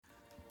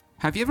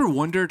Have you ever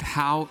wondered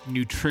how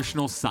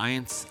nutritional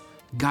science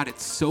got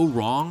it so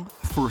wrong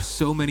for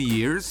so many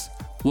years?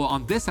 Well,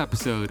 on this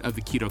episode of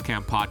the Keto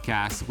Camp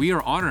podcast, we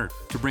are honored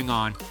to bring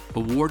on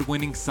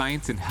award-winning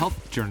science and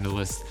health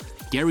journalist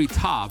Gary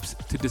Taubes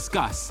to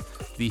discuss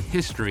the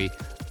history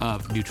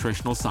of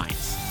nutritional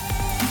science.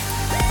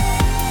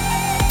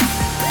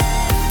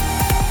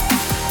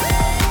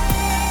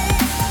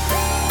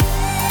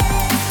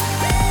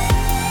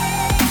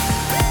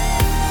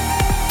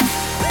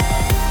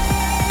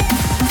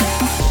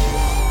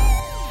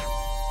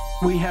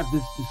 We have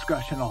this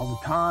discussion all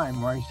the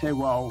time where I say,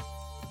 well,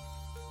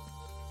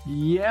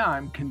 yeah,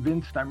 I'm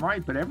convinced I'm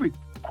right, but every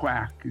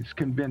quack is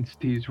convinced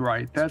he's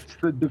right. That's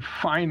the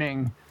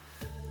defining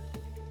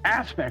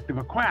aspect of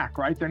a quack,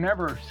 right? They're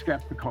never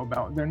skeptical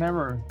about, they're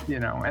never,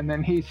 and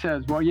then he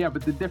says, well, yeah,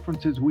 but the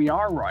difference is we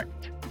are right.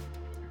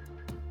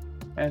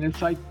 And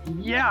it's like,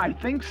 yeah, I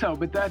think so,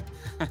 but that,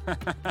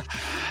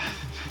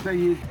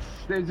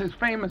 there's this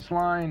famous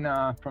line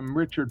from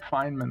Richard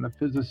Feynman, the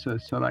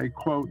physicist, that I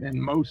quote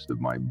in most of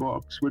my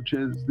books, which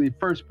is, the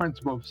first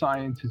principle of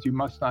science is you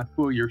must not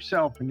fool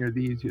yourself, and you're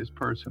the easiest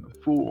person to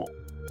fool.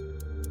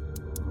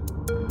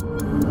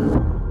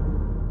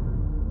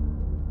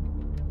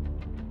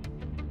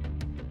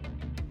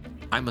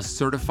 I'm a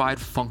certified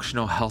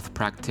functional health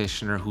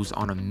practitioner who's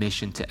on a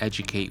mission to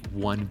educate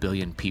 1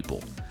 billion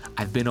people.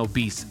 I've been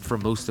obese for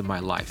most of my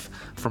life.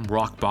 From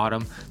rock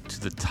bottom to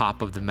the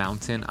top of the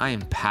mountain, I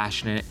am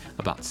passionate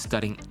about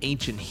studying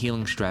ancient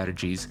healing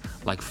strategies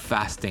like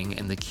fasting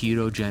and the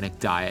ketogenic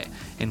diet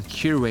and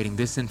curating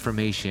this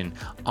information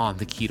on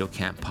the Keto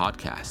Camp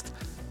podcast.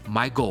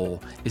 My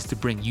goal is to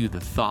bring you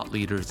the thought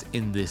leaders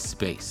in this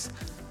space.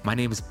 My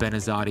name is Ben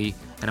Azadi,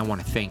 and I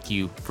want to thank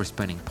you for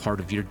spending part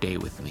of your day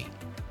with me.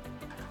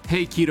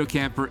 Hey Keto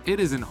Camper, it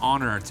is an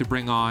honor to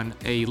bring on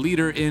a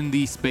leader in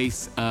the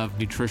space of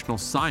nutritional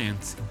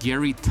science,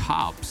 Gary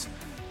Taubes,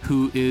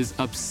 who is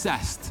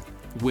obsessed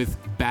with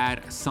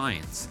bad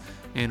science.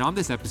 And on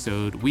this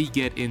episode, we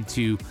get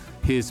into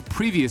his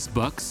previous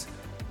books,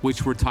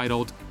 which were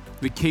titled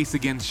The Case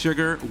Against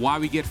Sugar, Why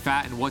We Get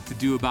Fat and What to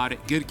Do About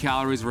It, Good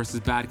Calories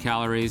versus Bad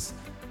Calories.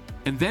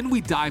 And then we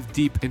dive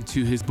deep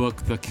into his book,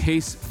 The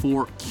Case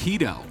for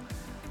Keto.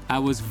 I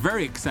was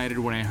very excited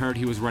when I heard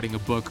he was writing a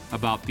book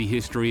about the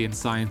history and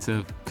science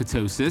of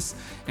ketosis,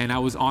 and I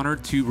was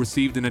honored to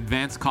receive an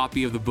advanced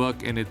copy of the book,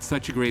 and it's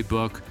such a great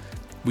book.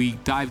 We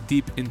dive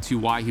deep into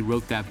why he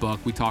wrote that book.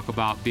 We talk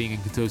about being in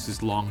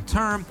ketosis long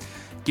term.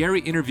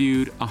 Gary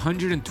interviewed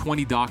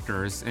 120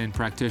 doctors and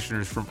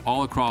practitioners from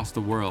all across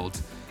the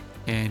world,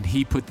 and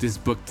he put this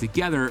book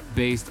together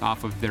based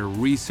off of their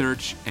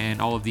research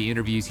and all of the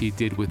interviews he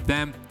did with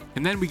them.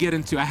 And then we get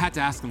into, I had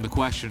to ask him the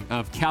question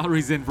of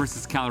calories in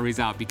versus calories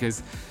out,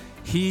 because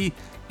he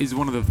is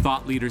one of the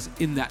thought leaders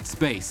in that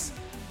space.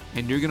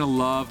 And you're gonna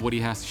love what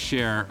he has to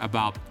share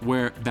about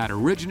where that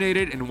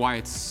originated and why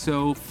it's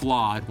so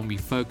flawed when we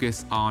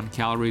focus on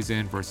calories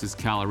in versus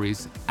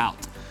calories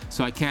out.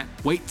 So I can't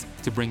wait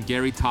to bring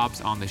Gary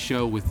Taubes on the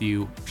show with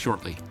you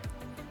shortly.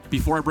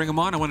 Before I bring him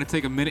on, I want to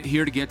take a minute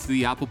here to get to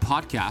the Apple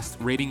Podcast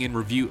rating and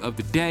review of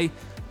the day.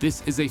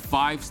 This is a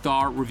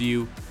 5-star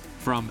review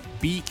from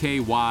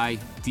BKYDBD,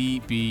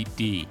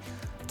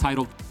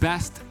 titled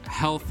Best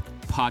Health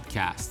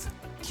Podcast.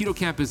 Keto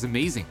Camp is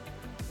amazing.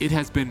 It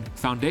has been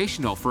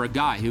foundational for a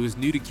guy who is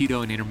new to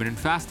keto and intermittent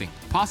fasting.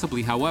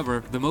 Possibly,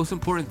 however, the most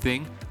important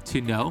thing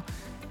to know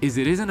is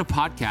it isn't a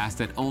podcast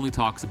that only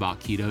talks about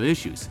keto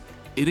issues.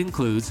 It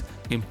includes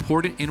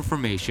important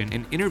information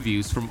and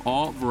interviews from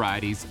all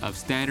varieties of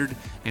standard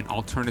and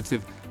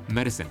alternative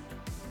medicine.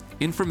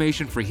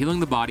 Information for healing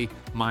the body,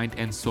 mind,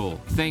 and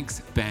soul. Thanks,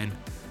 Ben.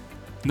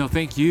 No,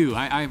 thank you.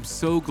 I am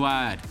so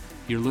glad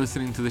you're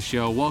listening to the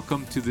show.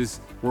 Welcome to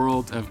this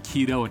world of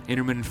keto and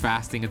intermittent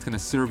fasting. It's going to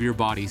serve your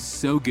body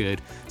so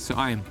good. So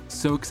I am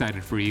so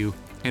excited for you.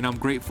 And I'm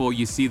grateful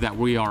you see that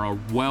we are a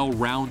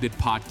well-rounded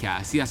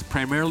podcast. Yes,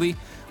 primarily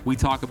we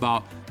talk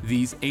about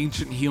these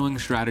ancient healing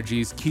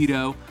strategies,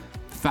 keto,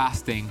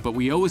 fasting, but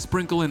we always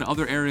sprinkle in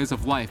other areas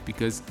of life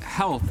because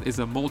health is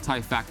a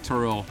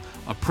multifactorial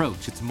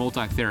approach. It's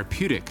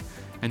multi-therapeutic,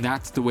 and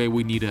that's the way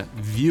we need to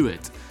view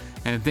it.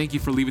 And thank you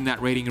for leaving that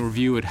rating and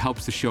review. It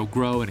helps the show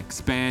grow and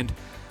expand.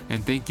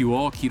 And thank you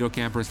all Keto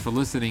Campers for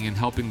listening and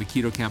helping the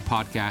Keto Camp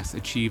podcast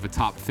achieve a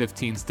top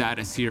 15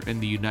 status here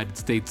in the United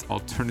States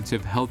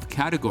alternative health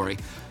category.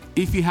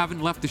 If you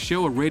haven't left the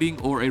show a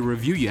rating or a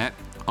review yet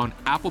on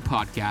Apple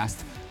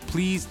Podcast,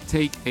 please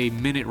take a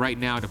minute right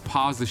now to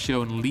pause the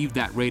show and leave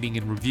that rating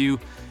and review.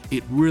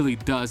 It really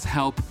does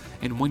help.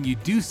 And when you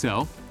do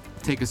so,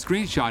 take a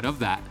screenshot of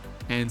that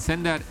and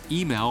send that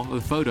email,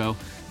 the photo,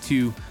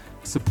 to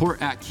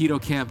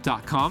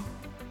support@ketocamp.com,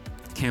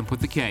 camp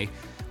with a K,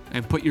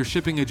 and put your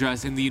shipping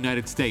address in the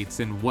United States.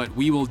 And what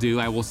we will do,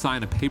 I will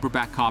sign a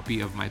paperback copy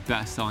of my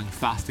best-selling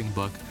fasting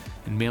book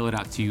and mail it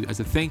out to you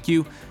as a thank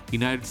you,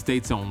 United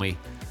States only.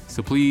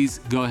 So please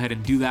go ahead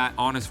and do that.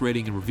 Honest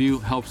rating and review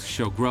helps the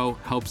show grow,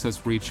 helps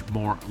us reach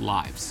more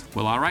lives.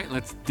 Well, all right,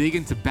 let's dig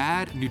into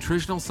bad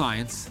nutritional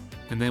science,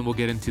 and then we'll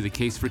get into the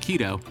case for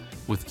keto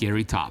with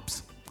Gary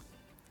Taubes.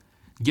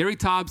 Gary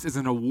Taubes is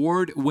an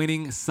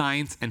award-winning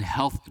science and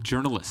health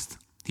journalist.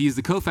 He is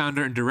the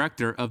co-founder and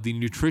director of the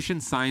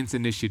Nutrition Science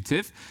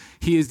Initiative.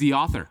 He is the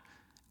author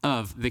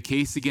of The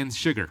Case Against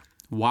Sugar,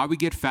 Why We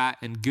Get Fat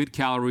and Good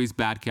Calories,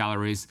 Bad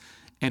Calories,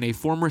 and a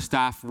former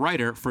staff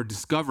writer for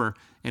Discover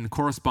and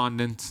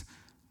correspondent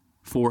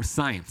for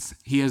Science.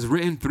 He has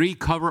written 3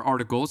 cover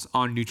articles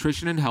on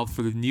nutrition and health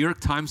for the New York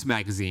Times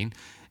Magazine,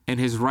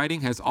 and his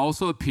writing has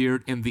also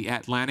appeared in The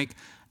Atlantic,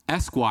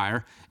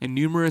 Esquire, and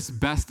numerous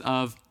best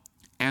of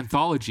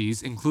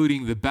anthologies,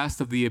 including the Best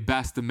of the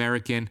Best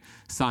American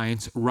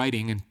Science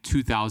Writing in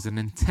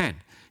 2010.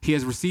 He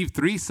has received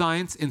 3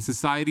 Science and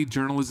Society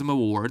Journalism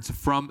Awards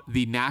from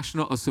the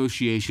National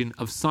Association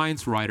of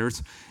Science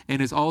Writers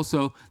and is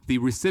also the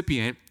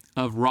recipient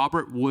of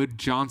Robert Wood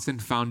Johnson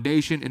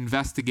Foundation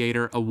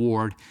Investigator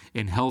Award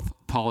in Health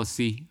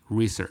Policy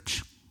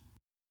Research.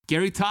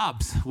 Gary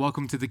Taubes,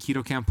 welcome to the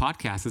Keto Camp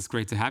Podcast. It's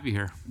great to have you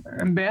here.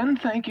 Ben,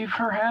 thank you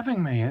for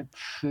having me.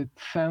 It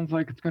sounds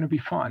like it's going to be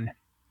fun.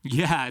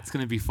 Yeah, it's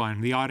going to be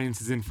fun. The audience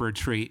is in for a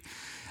treat.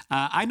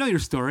 I know your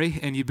story,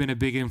 and you've been a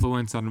big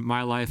influence on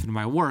my life and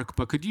my work,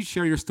 but could you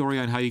share your story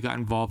on how you got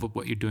involved with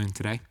what you're doing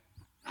today?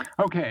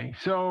 Okay,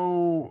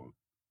 so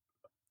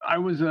I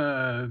was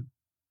a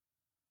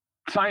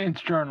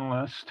science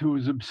journalist who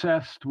was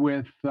obsessed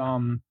with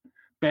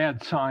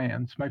bad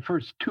science. My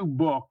first 2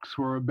 books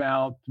were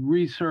about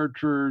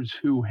researchers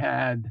who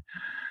had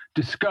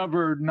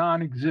discovered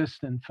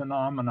non-existent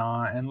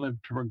phenomena and lived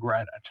to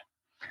regret it.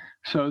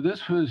 So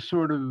this was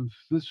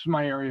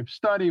my area of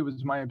study. It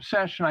was my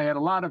obsession. I had a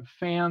lot of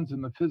fans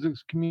in the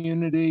physics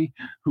community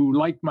who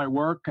liked my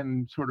work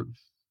and sort of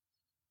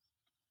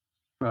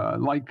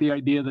liked the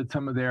idea that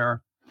some of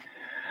their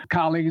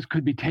colleagues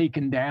could be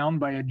taken down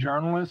by a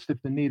journalist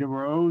if the need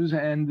arose.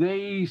 And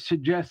they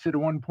suggested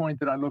at one point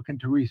that I look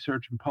into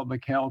research in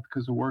public health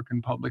because the work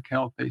in public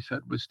health, they said,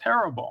 was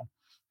terrible.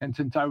 And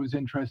since I was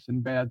interested in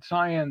bad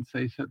science,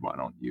 they said, why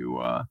don't you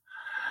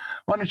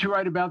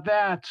write about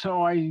that?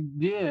 So I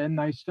did,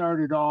 and I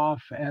started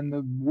off, and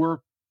the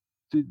work,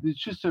 it's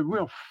just a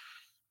real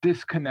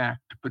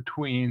disconnect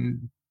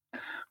between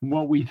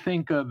what we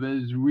think of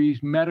as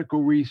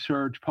medical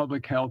research,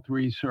 public health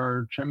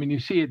research. I mean, you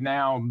see it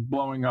now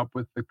blowing up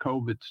with the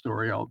COVID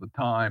story all the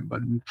time,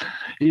 but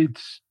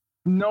it's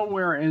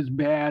nowhere as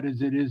bad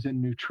as it is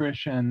in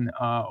nutrition,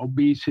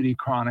 obesity,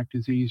 chronic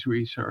disease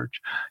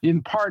research,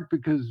 in part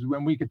because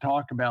when we could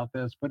talk about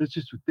this, but it's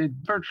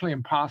virtually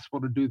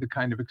impossible to do the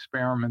kind of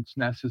experiments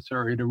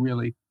necessary to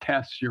really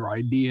test your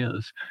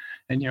ideas.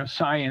 And,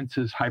 science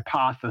is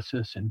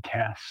hypothesis and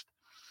test.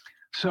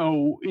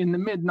 So in the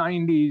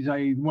mid-90s,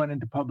 I went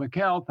into public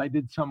health. I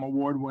did some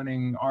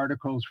award-winning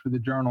articles for the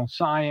journal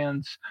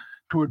Science.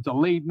 Towards the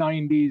late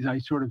 90s, I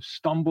sort of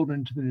stumbled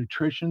into the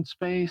nutrition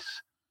space.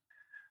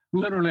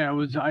 Literally,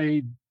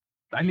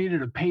 I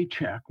needed a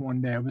paycheck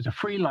one day. I was a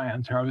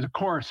freelancer. I was a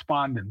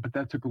correspondent, but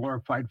that's a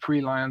glorified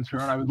freelancer.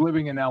 And I was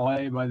living in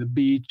LA by the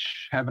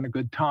beach, having a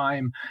good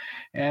time.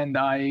 And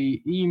I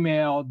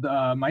emailed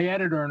my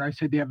editor and I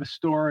said, do you have a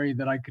story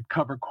that I could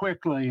cover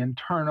quickly and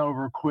turn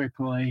over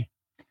quickly?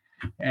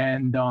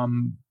 And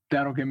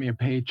that'll give me a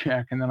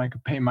paycheck, and then I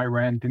could pay my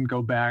rent and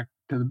go back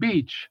to the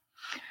beach.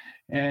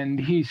 And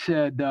he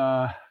said,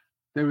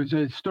 there was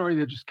a story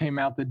that just came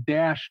out. The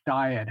DASH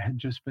diet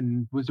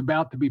was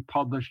about to be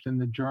published in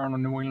the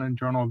New England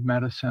Journal of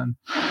Medicine.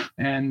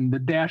 And the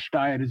DASH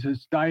diet is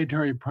this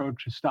dietary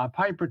approach to stop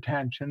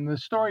hypertension. The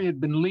story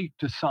had been leaked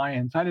to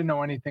Science. I didn't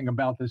know anything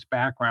about this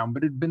background,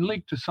 but it had been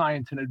leaked to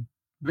Science in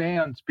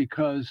advance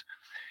because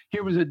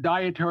here was a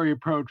dietary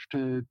approach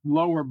to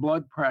lower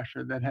blood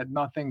pressure that had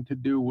nothing to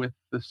do with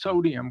the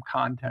sodium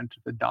content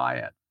of the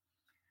diet.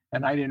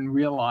 And I didn't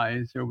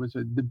realize there was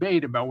a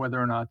debate about whether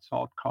or not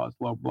salt caused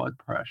low blood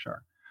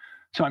pressure.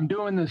 So I'm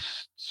doing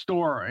this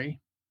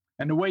story.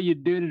 And the way you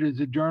did it as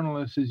a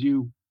journalist is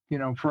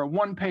for a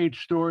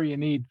 1-page story, you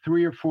need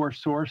 3 or 4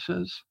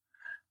 sources.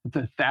 It's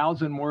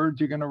 1,000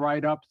 words you're going to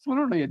write up. It's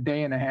literally a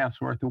day and a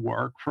half's worth of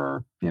work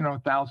for,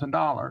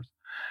 $1,000.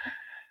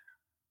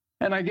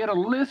 And I get a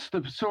list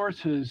of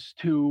sources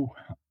to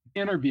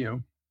interview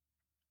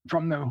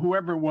from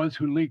whoever it was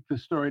who leaked the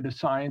story to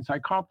Science. I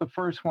caught the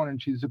first one,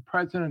 and she's the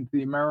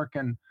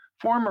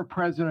former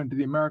president of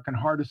the American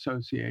Heart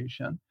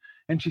Association.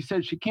 And she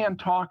said she can't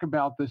talk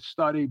about this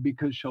study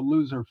because she'll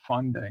lose her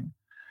funding.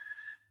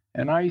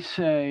 And I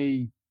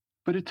say,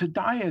 but it's a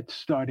diet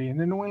study in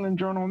the New England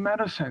Journal of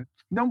Medicine.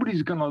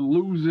 Nobody's going to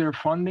lose their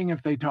funding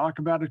if they talk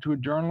about it to a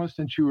journalist,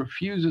 and she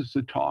refuses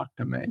to talk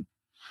to me.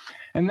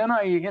 And then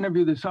I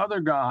interview this other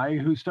guy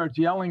who starts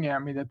yelling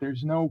at me that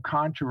there's no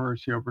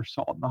controversy over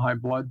salt and the high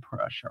blood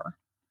pressure.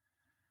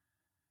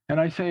 And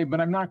I say,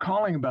 but I'm not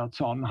calling about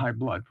salt and high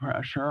blood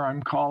pressure.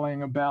 I'm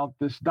calling about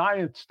this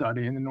diet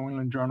study in the New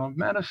England Journal of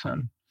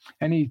Medicine.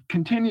 And he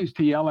continues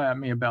to yell at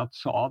me about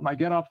salt. And I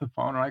get off the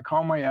phone and I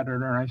call my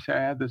editor and I say,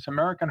 I had this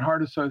American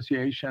Heart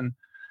Association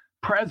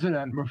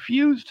president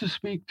refused to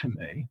speak to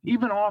me,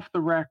 even off the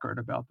record,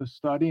 about the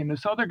study. And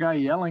this other guy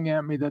yelling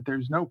at me that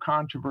there's no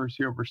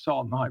controversy over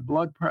salt and high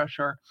blood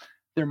pressure.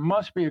 there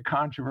must be a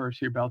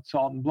controversy about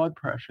salt and blood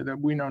pressure that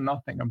we know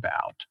nothing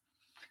about.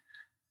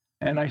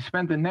 And I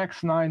spent the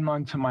next 9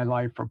 months of my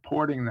life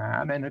reporting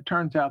that. And it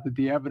turns out that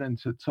the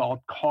evidence that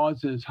salt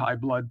causes high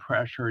blood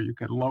pressure, you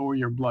could lower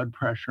your blood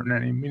pressure in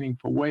any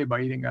meaningful way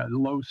by eating a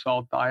low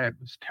salt diet,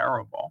 was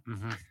terrible.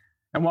 Mm-hmm.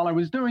 And while I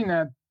was doing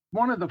that,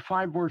 one of the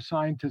 5 worst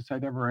scientists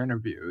I'd ever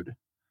interviewed,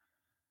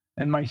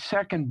 and my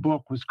second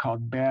book was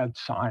called Bad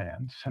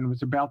Science, and it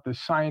was about the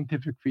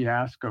scientific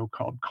fiasco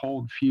called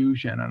cold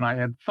fusion. And I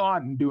had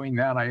thought in doing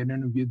that, I had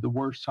interviewed the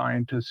worst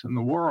scientists in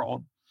the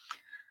world.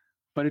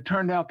 But it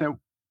turned out that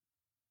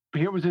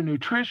here was a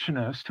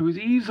nutritionist who was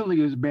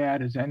easily as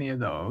bad as any of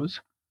those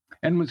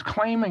and was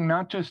claiming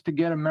not just to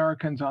get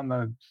Americans on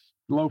the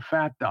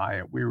low-fat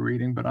diet we were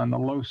eating, but on the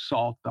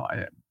low-salt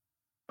diet.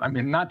 I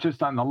mean, not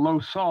just on the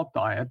low-salt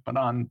diet, but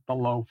on the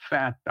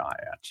low-fat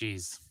diet.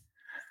 Jeez.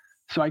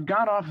 So I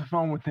got off the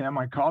phone with him.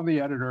 I called the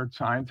editor at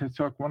Science. I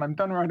said, look, when I'm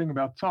done writing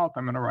about salt,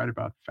 I'm going to write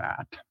about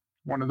fat.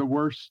 One of the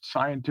worst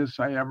scientists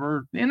I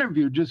ever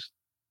interviewed just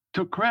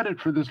took credit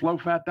for this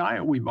low-fat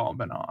diet we've all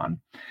been on.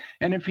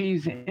 And if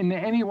he's in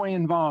any way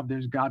involved,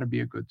 there's got to be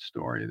a good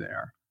story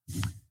there.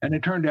 And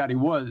it turned out he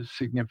was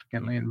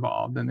significantly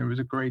involved, and there was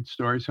a great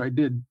story. So I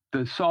did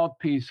the salt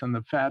piece and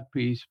the fat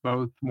piece,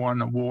 both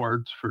won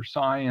awards for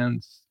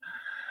Science.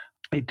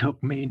 It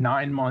took me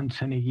 9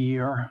 months and a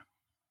year,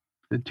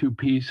 the 2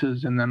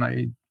 pieces, and then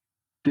I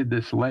did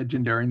this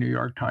legendary New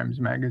York Times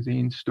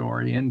Magazine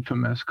story,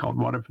 infamous, called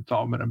What If It's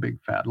All Been a Big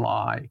Fat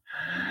Lie?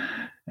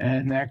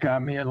 And that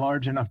got me a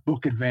large enough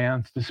book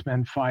advance to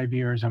spend 5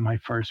 years on my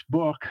first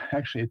book.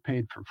 Actually, it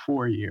paid for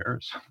 4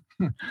 years.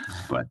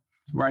 But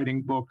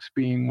writing books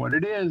being what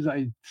it is,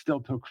 I still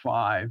took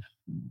 5.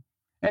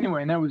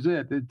 Anyway, and that was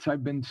it.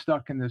 I've been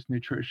stuck in this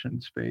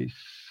nutrition space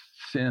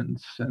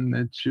since. And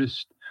it's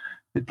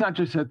not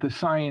just that the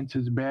science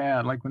is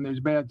bad. Like when there's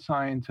bad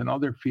science in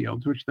other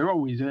fields, which there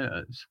always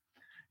is,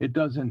 it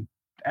doesn't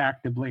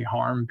actively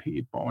harm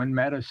people. In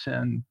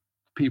medicine,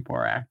 people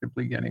are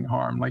actively getting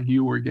harmed. Like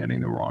you were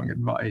getting the wrong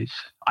advice.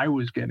 I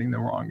was getting the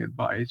wrong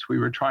advice. We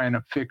were trying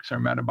to fix our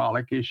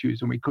metabolic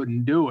issues and we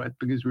couldn't do it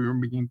because we were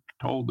being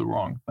told the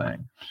wrong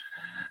thing.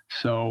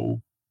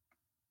 So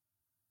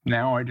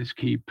now I just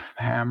keep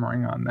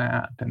hammering on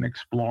that and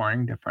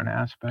exploring different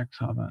aspects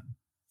of it.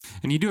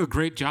 And you do a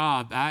great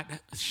job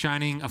at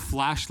shining a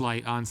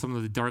flashlight on some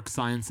of the dark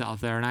science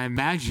out there. And I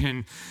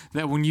imagine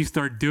that when you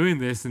start doing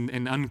this and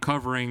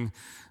uncovering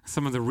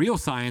some of the real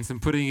science and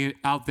putting it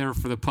out there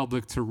for the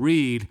public to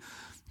read,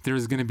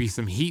 there's going to be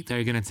some heat that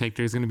you're going to take.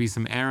 There's going to be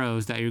some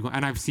arrows that you're going,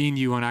 and I've seen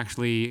you on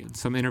actually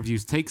some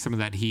interviews take some of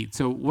that heat.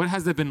 So what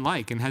has that been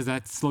like? And has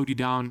that slowed you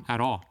down at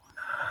all?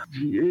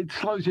 It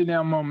slows you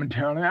down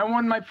momentarily.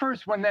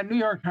 When that New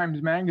York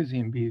Times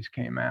Magazine piece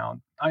came out,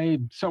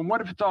 so what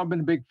if it's all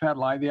been a big fat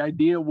lie? The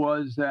idea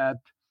was that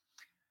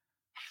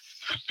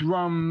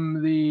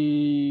from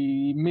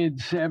the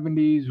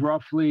mid-'70s,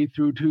 roughly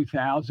through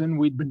 2000,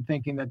 we'd been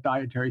thinking that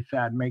dietary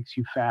fat makes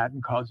you fat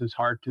and causes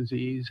heart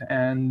disease.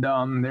 And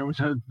there was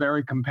a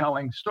very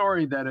compelling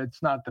story that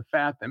it's not the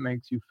fat that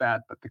makes you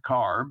fat, but the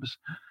carbs,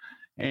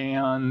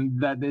 and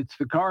that it's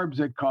the carbs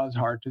that cause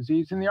heart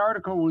disease. And the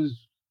article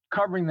was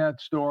covering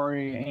that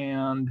story,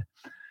 and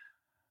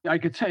I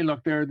could say,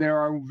 look, there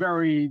are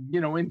very,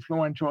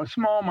 influential, a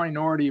small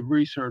minority of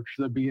researchers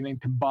that are beginning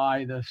to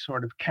buy this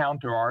sort of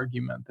counter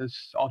argument,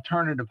 this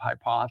alternative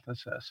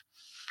hypothesis.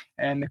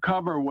 And the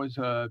cover was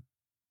the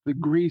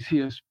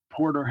greasiest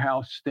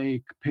porterhouse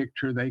steak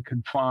picture they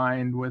could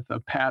find with a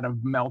pat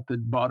of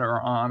melted butter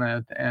on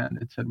it. And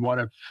it said, what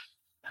if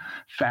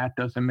fat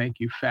doesn't make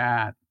you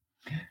fat?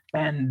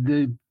 And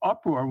the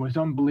uproar was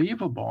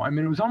unbelievable. I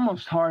mean, it was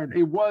almost hard.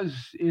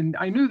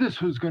 I knew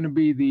this was going to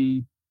be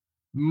the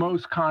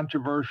most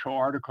controversial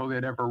article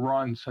they'd ever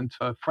run, since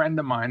a friend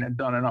of mine had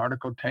done an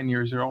article 10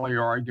 years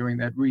earlier arguing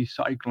that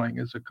recycling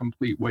is a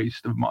complete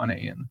waste of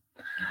money and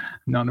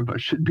none of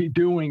us should be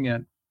doing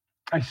it.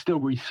 I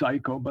still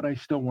recycle, but I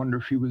still wonder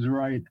if he was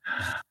right.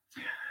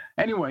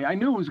 Anyway, I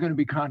knew it was going to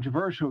be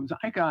controversial. It was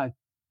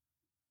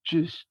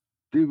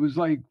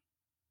like,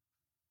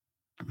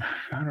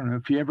 I don't know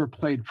if you ever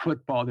played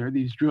football. There are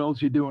these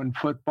drills you do in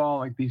football,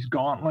 like these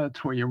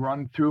gauntlets where you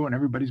run through and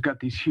everybody's got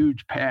these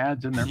huge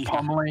pads and they're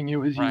pummeling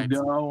you as you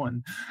go.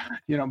 And,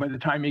 by the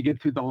time you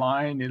get through the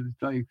line,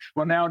 it's like,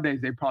 well, nowadays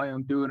they probably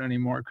don't do it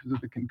anymore because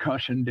of the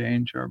concussion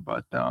danger.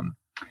 But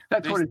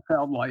that's what it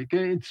felt like.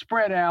 It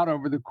spread out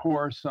over the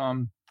course.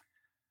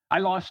 I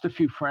lost a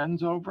few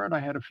friends over it.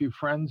 I had a few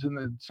friends in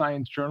the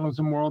science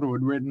journalism world who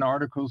had written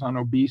articles on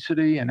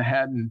obesity and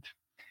hadn't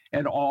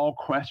at all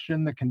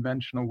questioned the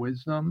conventional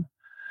wisdom.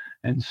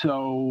 And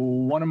so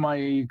one of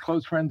my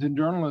close friends in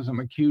journalism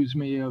accused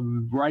me of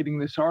writing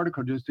this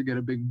article just to get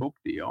a big book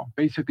deal,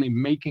 basically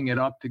making it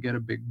up to get a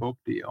big book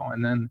deal.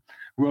 And then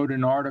wrote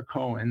an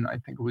article in, I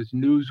think it was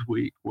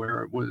Newsweek,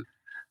 where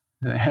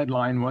the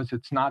headline was,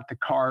 "It's not the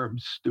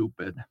carbs,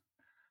 stupid,"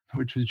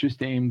 which was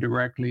just aimed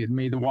directly at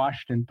me. The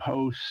Washington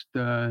Post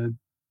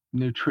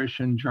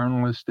nutrition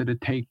journalist did a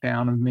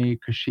takedown of me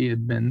because she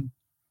had been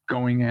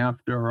going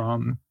after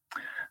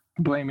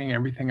blaming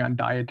everything on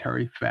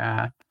dietary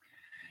fat.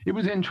 It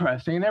was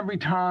interesting. And every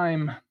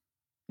time,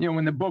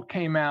 when the book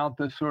came out,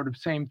 the sort of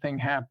same thing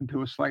happened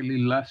to a slightly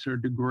lesser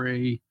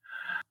degree.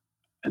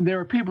 And there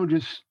are people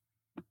just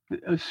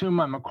assume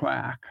I'm a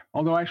quack.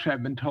 Although actually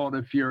I've been told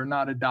if you're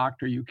not a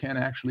doctor, you can't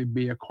actually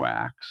be a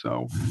quack.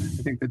 So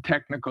I think the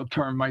technical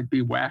term might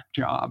be whack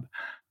job.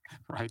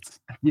 Right.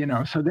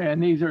 So then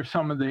these are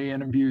some of the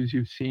interviews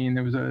you've seen.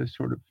 There was a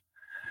sort of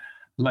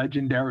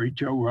legendary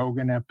Joe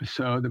Rogan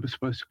episode that was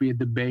supposed to be a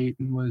debate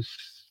and was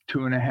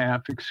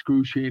 2.5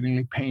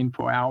 excruciatingly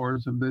painful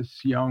hours of this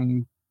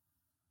young,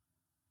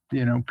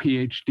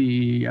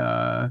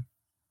 PhD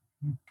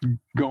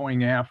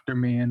going after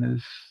me,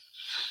 and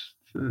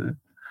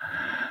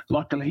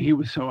luckily he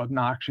was so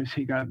obnoxious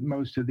he got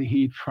most of the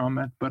heat from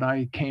it, but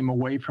I came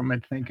away from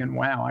it thinking,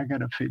 wow, I got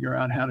to figure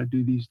out how to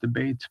do these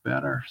debates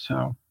better.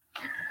 So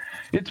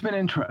it's been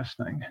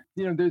interesting.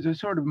 There's a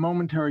sort of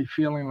momentary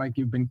feeling like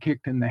you've been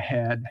kicked in the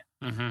head.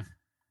 Mm-hmm.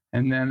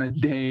 And then a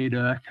day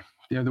to,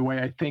 the way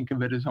I think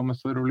of it is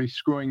almost literally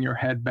screwing your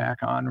head back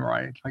on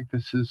right. Like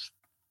this is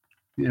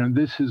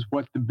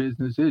what the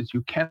business is.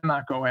 You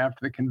cannot go after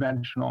the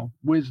conventional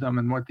wisdom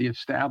and what the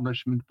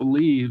establishment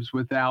believes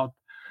without,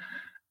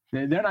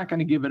 they're not going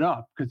to give it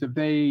up, because if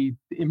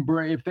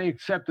they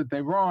accept that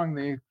they're wrong,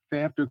 they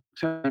have to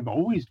accept they've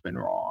always been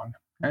wrong.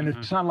 And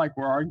it's not like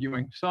we're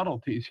arguing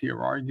subtleties here,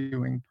 we're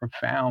arguing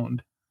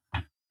profound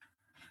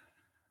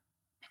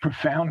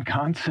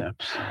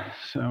concepts.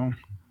 So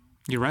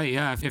you're right.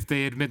 Yeah. If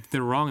they admit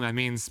they're wrong, that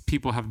means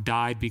people have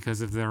died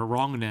because of their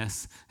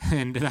wrongness.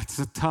 And that's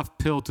a tough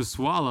pill to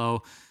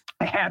swallow.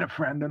 I had a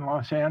friend in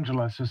Los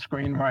Angeles, a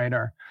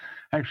screenwriter.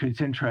 Actually,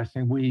 it's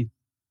interesting.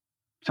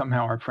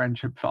 Somehow our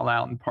friendship fell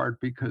out in part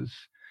because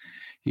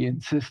he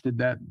insisted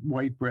that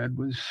white bread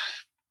was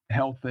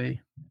healthy.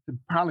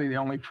 Probably the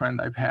only friend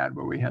I've had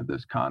where we had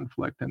this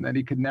conflict, and that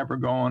he could never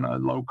go on a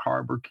low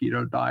carb or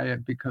keto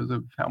diet because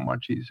of how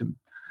much he's,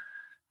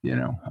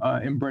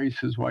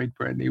 embraces white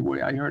bread.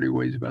 And I heard he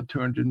weighs about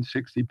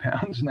 260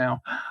 pounds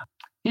now.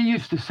 He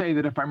used to say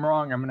that if I'm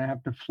wrong, I'm going to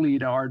have to flee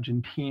to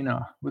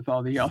Argentina with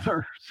all the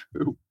others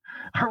who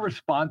are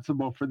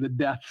responsible for the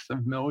deaths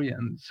of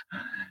millions.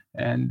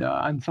 And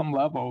on some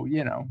level,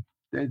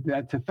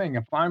 that's a thing.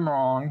 If I'm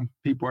wrong,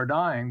 people are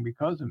dying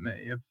because of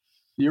me. If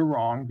you're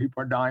wrong,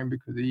 people are dying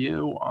because of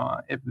you.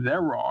 If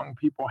they're wrong,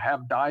 people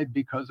have died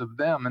because of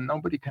them, and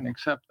nobody can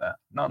accept that.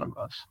 None of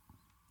us.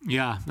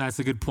 Yeah, that's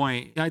a good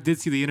point. I did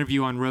see the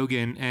interview on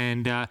Rogan,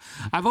 and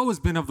I've always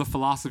been of the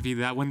philosophy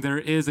that when there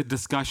is a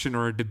discussion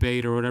or a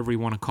debate or whatever you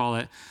want to call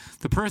it,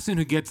 the person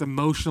who gets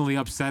emotionally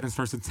upset and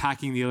starts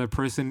attacking the other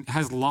person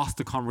has lost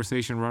the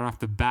conversation right off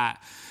the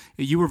bat.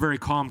 You were very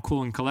calm,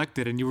 cool, and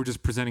collected, and you were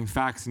just presenting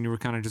facts, and you were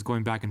kind of just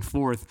going back and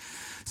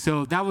forth.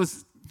 So that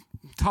was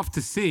tough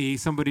to see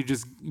somebody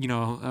just,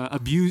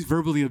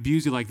 verbally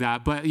abuse you like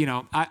that. But,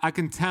 I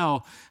can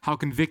tell how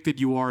convicted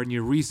you are in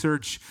your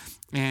research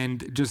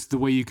and just the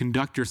way you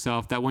conduct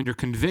yourself, that when you're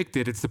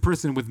convicted, it's the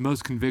person with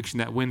most conviction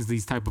that wins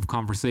these type of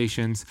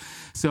conversations.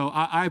 So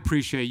I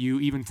appreciate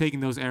you even taking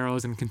those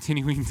arrows and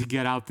continuing to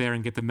get out there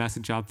and get the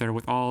message out there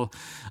with all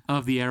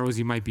of the arrows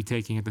you might be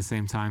taking at the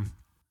same time.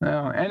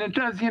 And it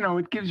does,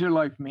 it gives your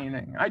life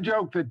meaning. I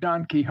joke that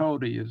Don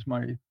Quixote is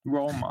my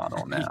role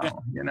model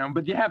now,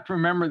 but you have to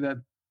remember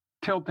that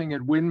tilting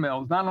at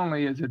windmills, not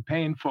only is it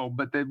painful,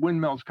 but the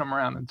windmills come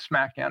around and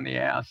smack you on the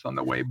ass on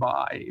the way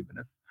by, even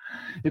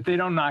if they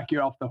don't knock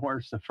you off the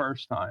horse the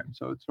first time.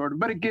 So it's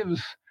but it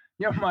gives,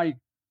 my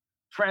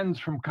friends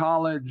from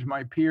college,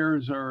 my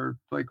peers are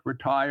like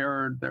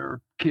retired,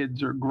 their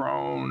kids are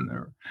grown,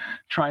 they're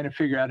trying to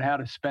figure out how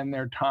to spend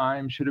their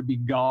time. Should it be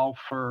golf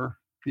or,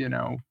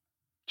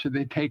 should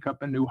they take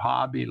up a new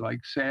hobby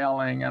like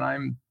sailing?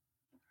 And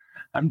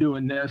I'm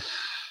doing this,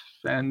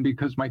 and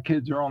because my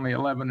kids are only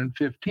 11 and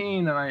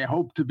 15, and I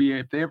hope to be,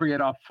 if they ever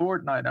get off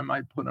Fortnite, I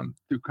might put them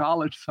through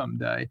college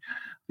someday.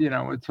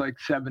 It's like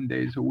 7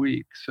 days a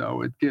week.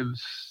 So it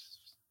gives,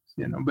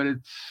 but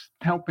it's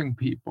helping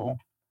people.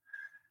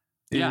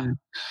 Yeah,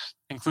 it's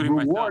including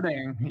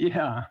rewarding. myself.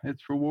 Yeah,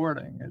 it's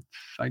rewarding.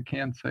 I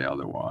can't say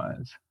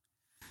otherwise.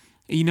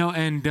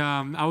 And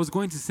I was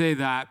going to say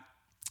that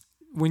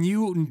when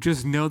you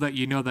just know that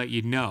you know that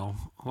you know,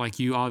 like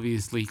you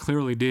obviously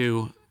clearly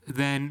do,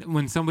 then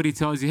when somebody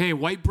tells you, hey,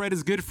 white bread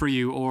is good for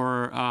you,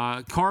 or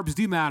carbs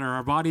do matter,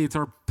 our body, it's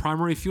our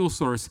primary fuel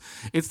source.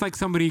 It's like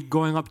somebody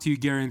going up to you,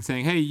 Gary, and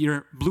saying, hey,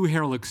 your blue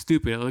hair looks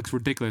stupid. It looks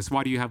ridiculous.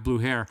 Why do you have blue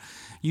hair?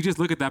 You just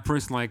look at that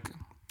person like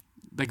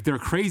they're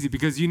crazy,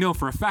 because you know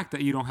for a fact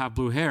that you don't have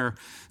blue hair.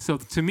 So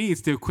to me,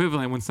 it's the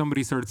equivalent when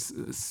somebody starts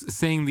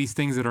saying these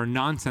things that are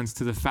nonsense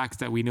to the facts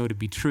that we know to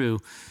be true.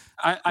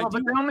 But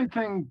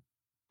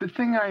the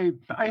thing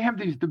I have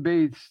these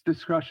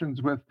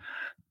discussions with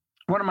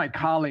one of my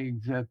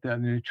colleagues at the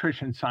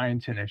Nutrition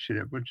Science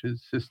Initiative, which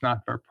is this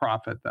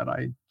not-for-profit that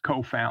I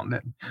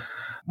co-founded.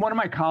 One of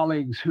my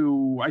colleagues,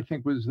 who I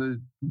think was the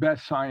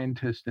best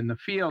scientist in the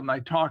field, and I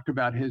talked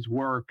about his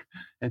work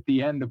at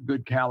the end of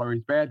Good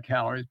Calories, Bad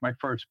Calories, my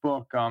first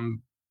book.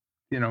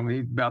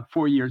 about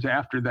 4 years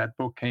after that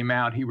book came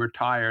out, he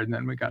retired, and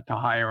then we got to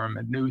hire him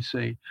at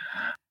Newsy.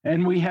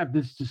 And we have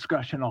this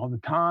discussion all the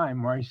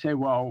time where I say,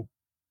 well,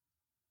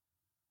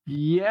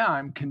 yeah,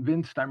 I'm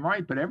convinced I'm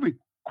right, but every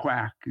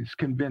quack is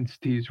convinced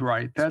he's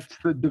right. That's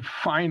the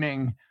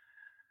defining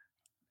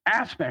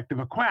aspect of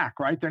a quack,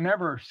 right? They're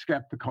never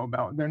skeptical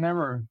about, they're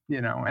never,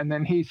 and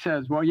then he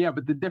says, well, yeah,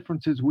 but the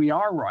difference is we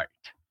are right.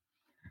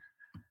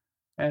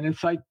 And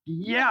it's like,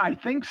 yeah, I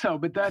think so,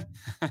 but that,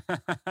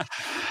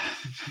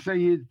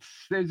 there's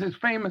this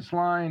famous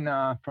line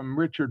from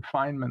Richard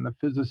Feynman, the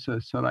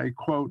physicist, that I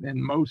quote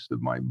in most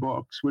of my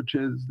books, which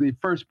is the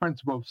first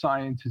principle of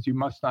science is you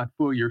must not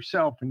fool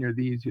yourself, and you're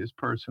the easiest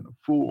person to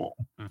fool.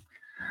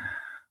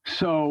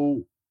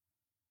 So,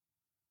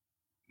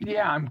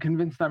 yeah, I'm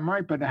convinced I'm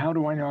right, but how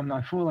do I know I'm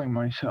not fooling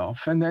myself?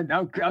 And then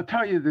I'll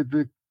tell you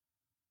the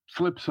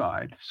flip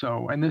side.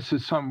 So, and this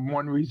is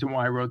one reason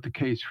why I wrote the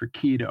case for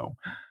keto.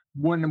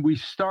 When I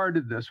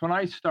started this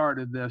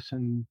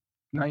in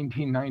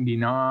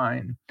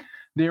 1999,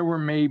 there were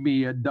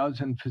maybe a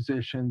dozen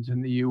physicians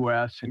in the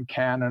US and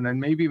Canada, and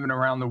maybe even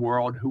around the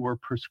world, who were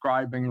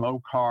prescribing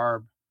low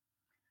carb,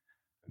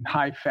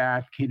 high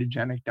fat,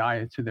 ketogenic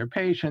diets to their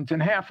patients.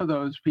 And half of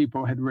those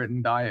people had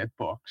written diet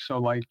books. So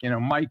like,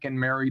 Mike and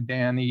Mary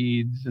Dan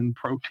Eads and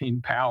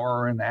Protein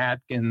Power and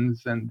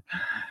Atkins and,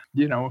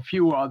 a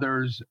few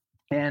others.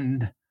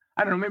 And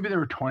I don't know, maybe there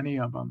were 20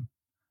 of them.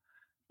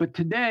 But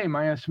today,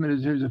 my estimate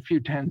is there's a few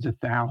tens of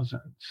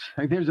thousands.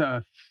 Like there's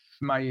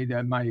my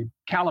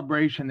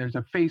calibration, there's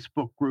a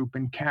Facebook group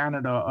in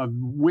Canada of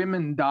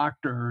women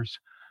doctors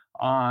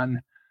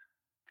on,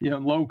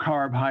 low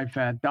carb, high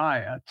fat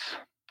diets.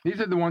 These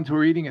are the ones who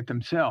are eating it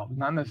themselves,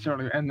 not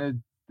necessarily.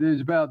 And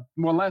there's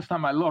last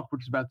time I looked,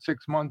 which was about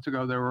 6 months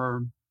ago, there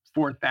were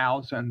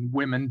 4,000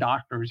 women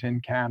doctors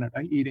in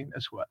Canada eating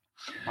this way.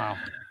 Wow.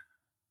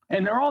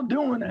 And they're all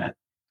doing it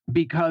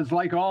because,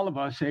 like all of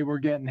us, they were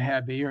getting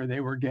heavy, or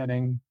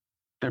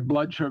their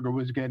blood sugar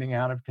was getting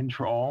out of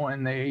control.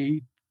 And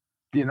they,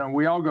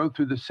 we all go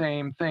through the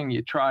same thing.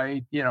 You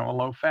try, a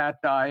low fat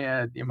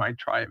diet, you might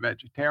try a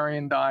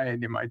vegetarian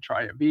diet, you might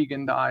try a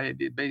vegan diet,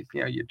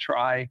 you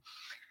try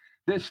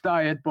this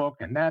diet book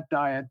and that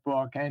diet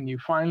book, and you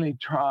finally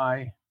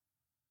try,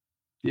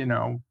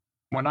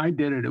 when I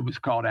did it, it was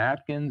called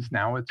Atkins.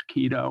 Now it's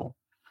keto,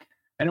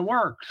 and it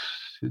works.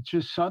 It's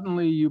just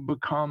suddenly you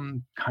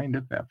become kind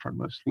of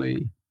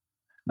effortlessly,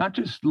 not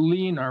just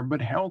leaner,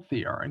 but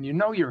healthier. And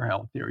you're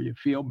healthier, you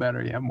feel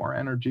better, you have more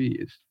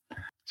energy.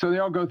 So they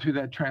all go through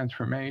that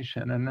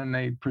transformation, and then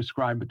they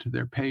prescribe it to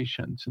their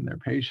patients, and their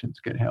patients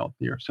get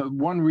healthier. So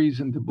one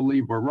reason to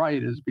believe we're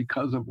right is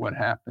because of what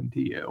happened to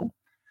you.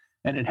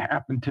 And it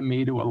happened to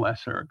me to a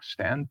lesser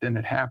extent, and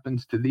it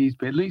happens to these,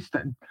 but at least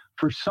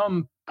for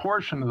some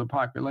portion of the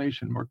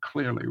population, we're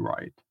clearly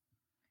right.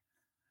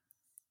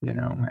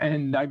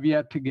 And I've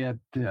yet to get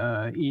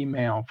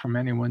email from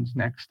anyone's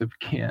next of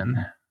kin.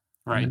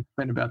 Right. And it's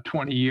been about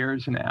 20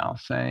 years now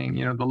saying,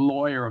 the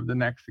lawyer of the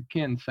next of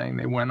kin saying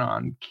they went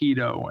on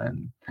keto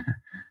and,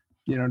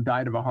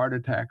 died of a heart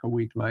attack a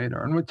week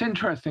later. And what's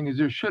interesting is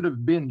there should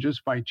have been,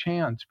 just by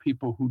chance,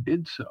 people who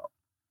did so.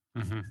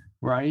 Mm-hmm.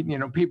 Right?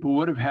 People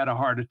would have had a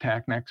heart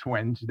attack next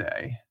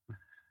Wednesday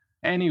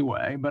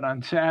anyway, but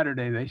on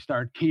Saturday they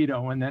start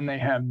keto, and then they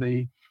have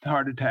the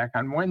heart attack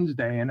on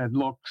Wednesday, and it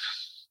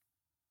looks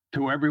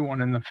to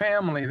everyone in the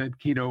family that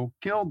keto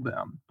killed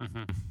them.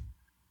 Mm-hmm.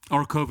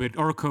 Or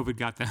COVID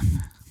got them.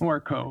 Or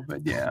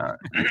COVID, yeah.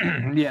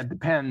 Yeah, it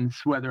depends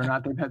whether or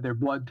not they've had their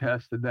blood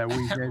tested that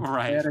week.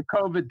 Right. They had a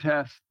COVID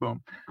test,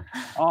 boom.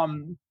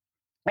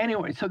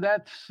 Anyway, so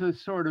that's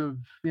sort of,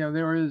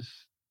 there is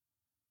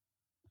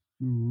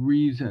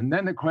reason.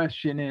 Then the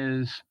question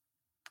is,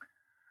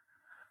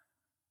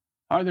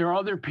 are there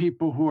other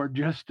people who are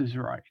just as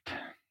right?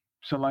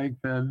 So like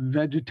the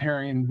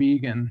vegetarian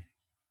vegan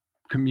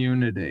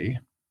community,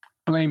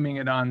 blaming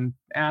it on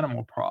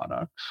animal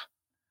products,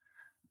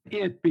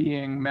 it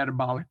being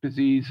metabolic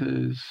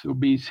diseases,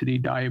 obesity,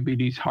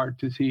 diabetes, heart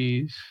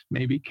disease,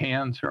 maybe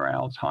cancer,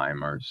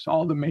 Alzheimer's,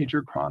 all the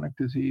major chronic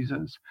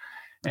diseases.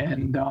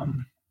 And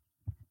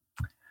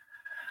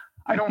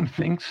I don't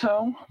think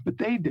so, but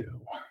they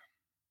do.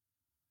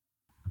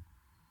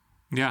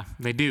 Yeah,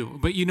 they do.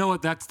 But you know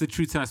what? That's the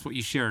true test, what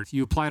you shared.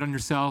 You apply it on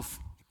yourself.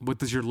 What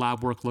does your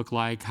lab work look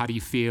like? How do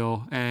you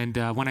feel? And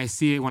when I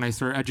see it, when I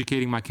start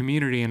educating my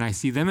community and I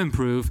see them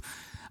improve,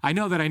 I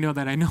know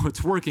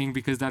it's working,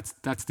 because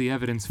that's the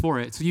evidence for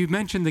it. So you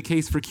mentioned the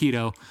case for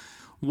keto.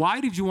 Why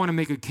did you want to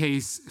make a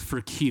case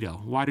for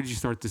keto? Why did you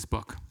start this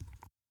book?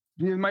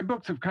 My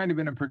books have kind of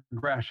been a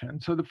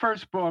progression. So the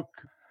first book,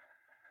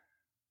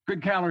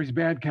 Good Calories,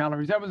 Bad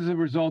Calories, that was a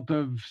result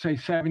of, say,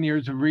 7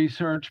 years of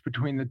research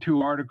between the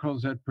 2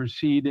 articles that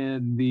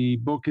preceded the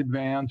book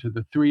advance, or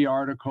the 3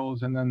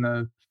 articles, and then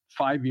the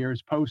 5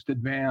 years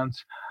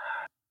post-advance.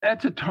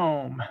 That's a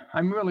tome.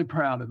 I'm really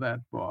proud of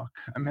that book.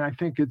 I mean, I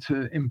think it's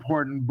an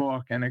important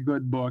book and a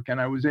good book, and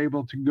I was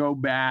able to go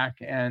back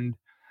and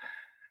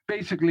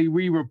basically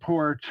we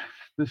report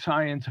the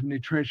science of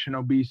nutrition,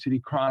 obesity,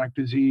 chronic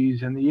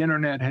disease, and the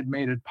internet had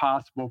made it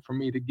possible for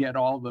me to get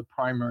all the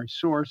primary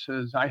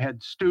sources. I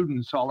had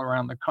students all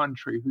around the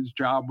country whose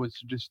job was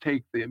to just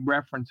take the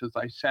references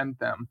I sent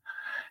them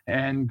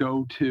and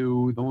go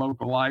to the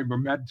local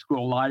library, med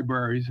school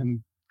libraries,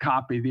 and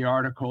copy the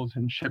articles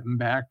and ship them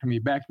back to me.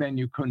 Back then,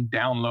 you couldn't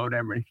download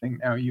everything.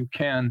 Now you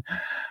can.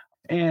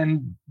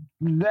 And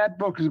that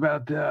book is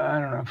about,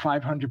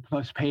 500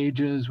 plus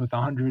pages with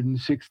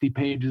 160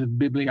 pages of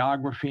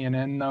bibliography and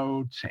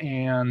endnotes.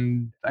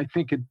 And I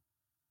think it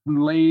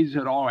lays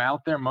it all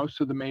out there,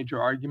 most of the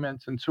major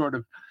arguments, and sort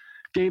of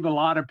gave a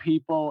lot of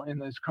people in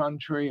this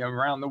country,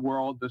 around the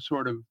world, the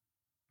sort of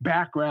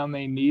background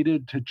they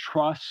needed to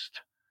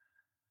trust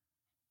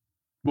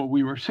what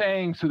we were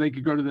saying so they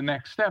could go to the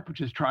next step,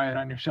 which is try it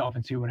on yourself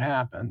and see what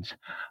happens.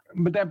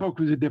 But that book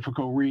was a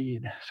difficult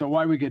read. So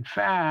Why We Get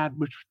Fat,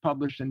 which was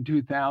published in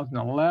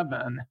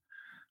 2011,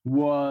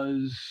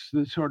 was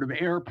the sort of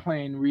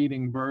airplane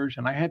reading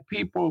version. I had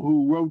people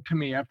who wrote to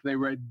me after they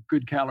read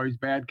Good Calories,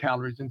 Bad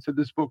Calories and said,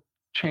 this book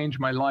changed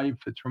my life.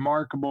 It's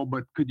remarkable,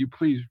 but could you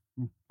please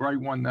write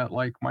one that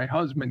like my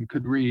husband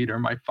could read, or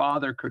my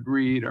father could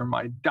read, or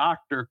my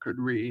doctor could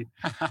read.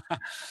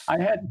 I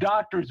had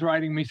doctors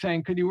writing me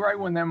saying, could you write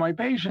one that my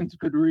patients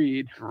could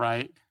read?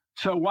 Right.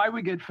 So Why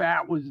We Get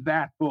Fat was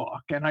that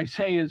book. And I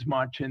say as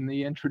much in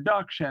the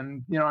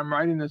introduction. I'm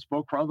writing this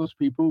book for all those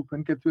people who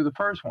couldn't get through the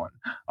first one,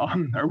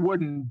 or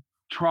wouldn't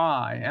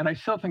try. And I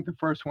still think the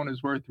first one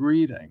is worth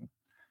reading.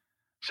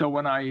 So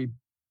when I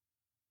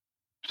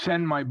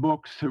send my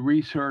books to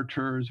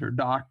researchers or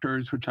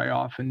doctors, which I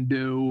often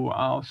do,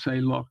 I'll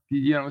say, look,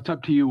 it's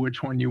up to you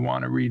which one you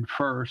want to read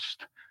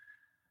first.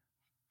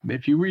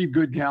 If you read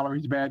Good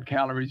Calories, Bad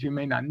Calories, you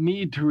may not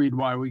need to read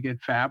Why We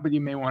Get Fat, but you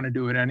may want to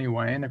do it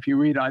anyway. And if you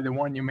read either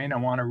one, you may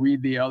not want to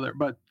read the other.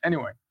 But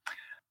anyway,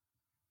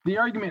 the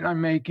argument I'm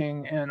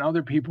making, and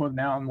other people have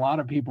now, and a lot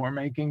of people are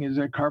making, is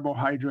that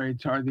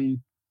carbohydrates are the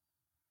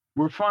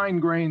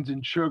refined grains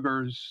and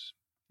sugars,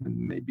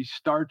 maybe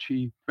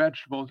starchy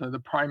vegetables, are the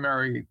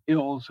primary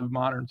ills of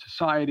modern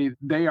society.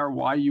 They are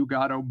why you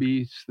got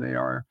obese. They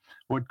are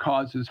what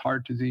causes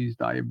heart disease,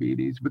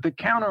 diabetes. But the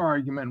counter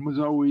argument was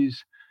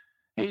always,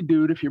 hey,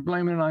 dude, if you're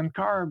blaming it on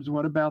carbs,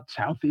 what about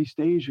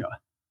Southeast Asia?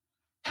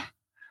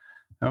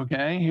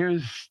 Okay,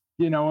 here's,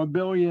 1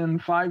 billion,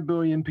 5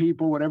 billion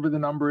people, whatever the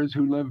number is,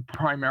 who live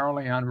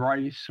primarily on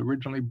rice,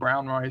 originally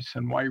brown rice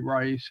and white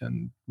rice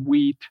and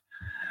wheat.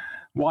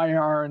 Why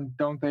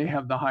don't they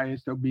have the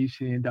highest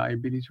obesity and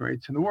diabetes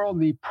rates in the world?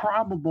 The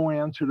probable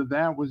answer to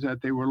that was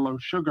that they were low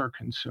sugar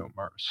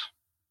consumers.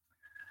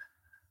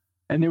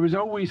 And there was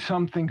always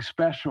something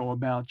special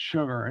about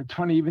sugar. It's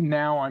funny, even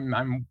now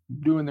I'm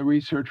doing the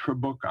research for a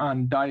book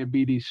on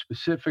diabetes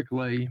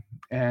specifically.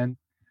 And,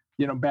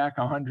 back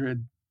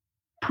 100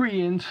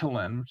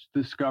 pre-insulin, which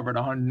was discovered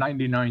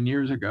 199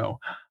 years ago,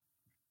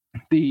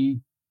 the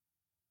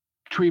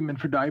treatment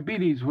for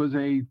diabetes was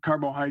a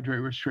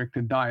carbohydrate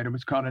restricted diet. It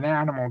was called an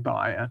animal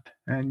diet,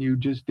 and you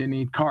just didn't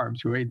eat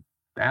carbs. You ate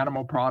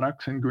animal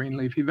products and green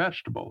leafy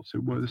vegetables.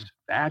 It was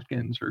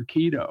Atkins or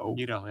keto.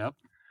 Yep.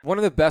 One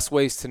of the best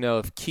ways to know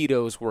if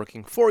keto is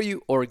working for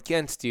you or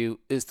against you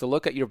is to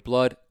look at your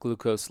blood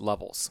glucose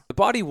levels. The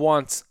body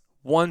wants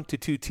 1 to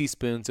 2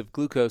 teaspoons of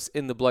glucose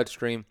in the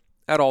bloodstream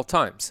at all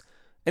times.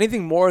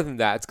 Anything more than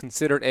that is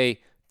considered a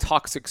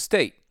toxic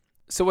state.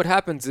 So what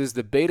happens is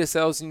the beta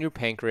cells in your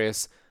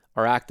pancreas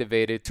are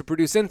activated to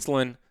produce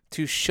insulin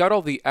to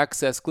shuttle the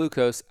excess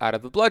glucose out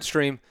of the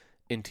bloodstream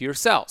into your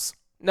cells.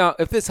 Now,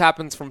 if this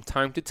happens from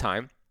time to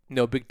time,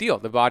 no big deal.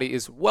 The body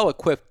is well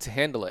equipped to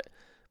handle it.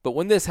 But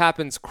when this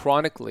happens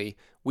chronically,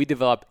 we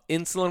develop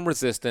insulin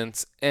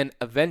resistance and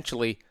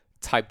eventually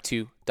type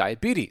 2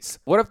 diabetes.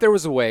 What if there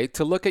was a way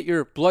to look at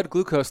your blood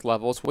glucose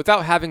levels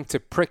without having to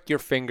prick your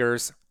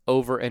fingers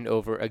over and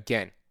over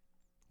again?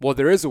 Well,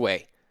 there is a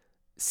way.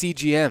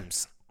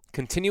 CGMs,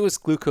 continuous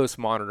glucose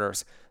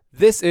monitors.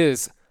 This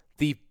is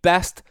the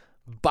best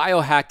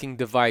biohacking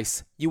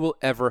device you will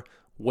ever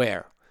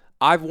wear.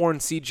 I've worn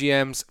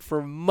CGMs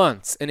for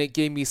months, and it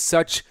gave me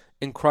such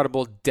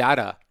incredible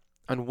data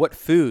on what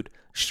food,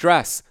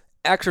 stress,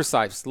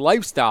 exercise,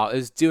 lifestyle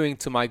is doing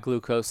to my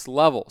glucose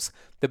levels.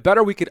 The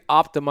better we could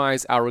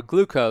optimize our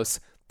glucose,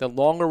 the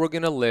longer we're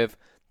going to live,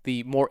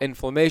 the more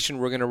inflammation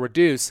we're going to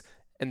reduce,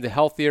 and the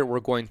healthier we're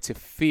going to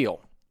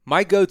feel.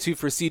 My go-to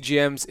for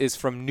CGMs is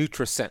from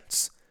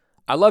NutriSense.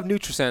 I love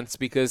NutriSense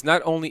because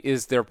not only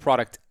is their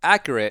product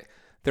accurate,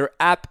 their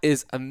app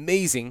is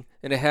amazing,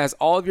 and it has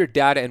all of your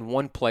data in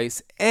one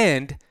place,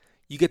 and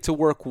you get to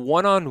work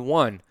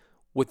one-on-one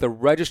with a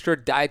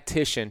registered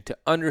dietitian to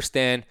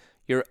understand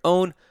your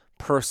own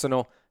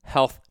personal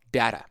health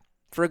data.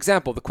 For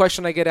example, the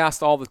question I get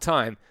asked all the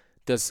time,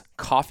 does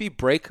coffee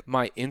break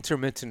my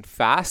intermittent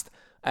fast?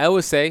 I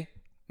always say,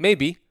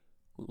 maybe.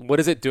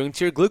 What is it doing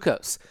to your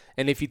glucose?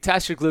 And if you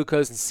test your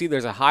glucose and see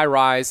there's a high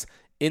rise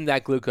in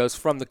that glucose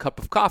from the cup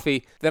of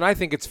coffee, then I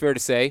think it's fair to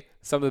say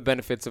some of the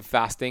benefits of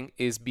fasting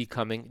is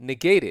becoming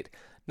negated.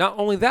 Not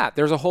only that,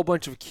 there's a whole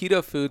bunch of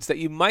keto foods that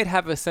you might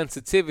have a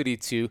sensitivity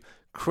to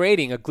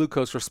creating a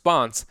glucose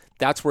response,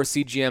 that's where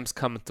CGMs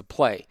come into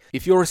play.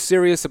 If you're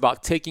serious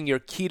about taking your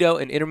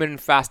keto and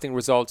intermittent fasting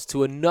results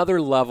to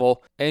another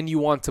level and you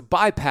want to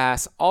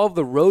bypass all of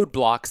the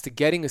roadblocks to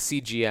getting a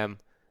CGM,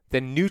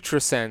 then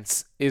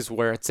NutriSense is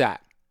where it's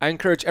at. I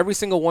encourage every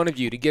single one of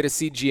you to get a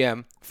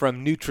CGM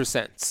from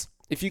NutriSense.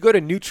 If you go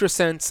to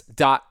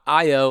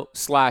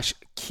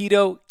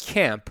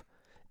nutrisense.io/ketocamp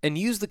and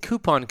use the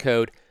coupon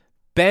code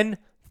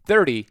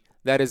BEN30,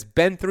 that is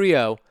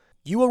BEN30,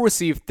 you will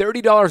receive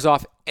 $30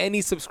 off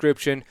any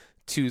subscription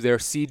to their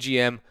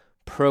CGM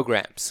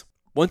programs.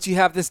 Once you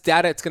have this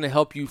data, it's going to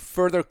help you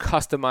further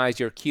customize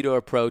your keto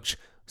approach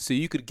so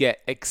you could get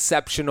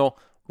exceptional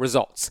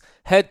results.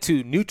 Head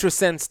to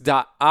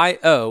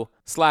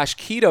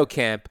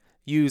nutrisense.io/ketocamp,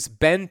 use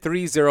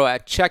BEN30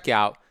 at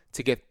checkout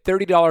to get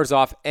 $30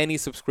 off any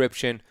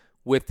subscription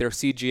with their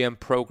CGM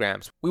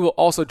programs. We will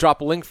also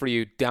drop a link for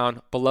you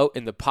down below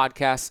in the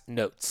podcast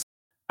notes.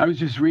 I was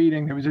just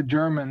reading, there was a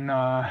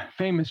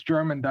famous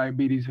German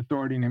diabetes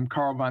authority named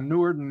Karl von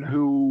Noorden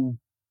who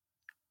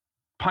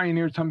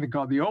pioneered something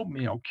called the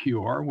oatmeal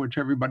cure, which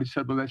everybody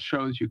said, well, that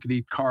shows you could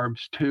eat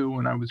carbs too.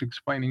 And I was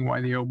explaining why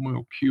the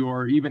oatmeal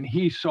cure, even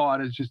he saw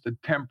it as just a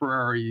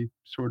temporary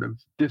sort of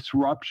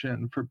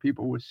disruption for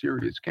people with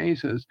serious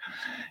cases.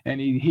 And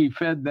he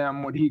fed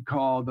them what he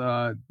called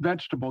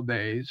vegetable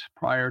days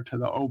prior to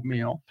the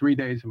oatmeal, 3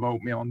 days of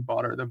oatmeal and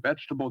butter. The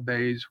vegetable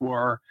days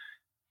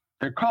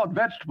they're called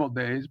vegetable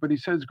days, but he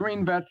says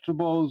green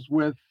vegetables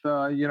with,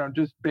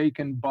 just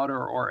bacon,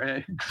 butter, or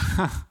eggs.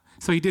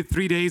 So he did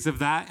 3 days of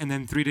that and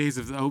then 3 days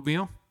of the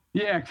oatmeal?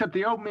 Yeah, except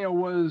the oatmeal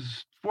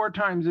was 4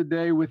 times a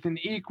day with an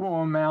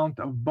equal amount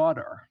of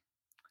butter.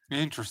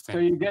 Interesting. So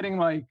you're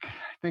getting I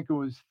think it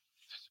was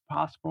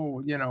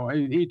possible,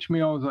 each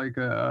meal is like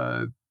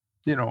a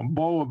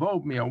bowl of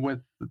oatmeal with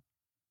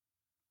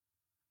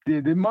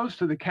the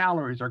most of the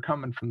calories are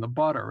coming from the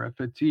butter. If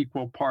it's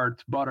equal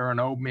parts butter and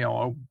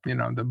oatmeal,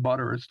 the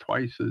butter is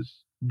twice as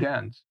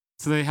dense.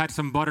 So they had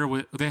butter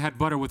with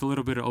a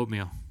little bit of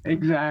oatmeal.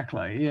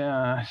 Exactly.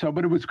 Yeah. So,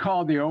 but it was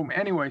called the oatmeal.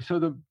 Anyway,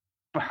 so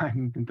I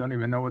don't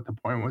even know what the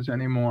point was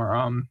anymore.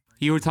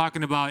 You were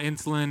talking about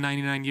insulin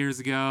 99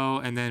 years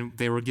ago, and then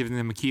they were giving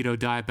them a keto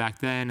diet back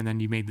then, and then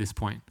you made this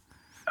point.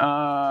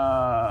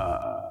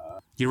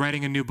 You're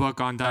writing a new book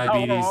on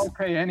diabetes. Oh,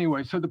 okay.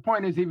 Anyway, so the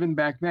point is, even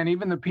back then,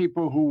 even the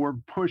people who were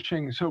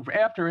pushing, so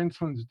after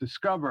insulin's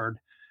discovered,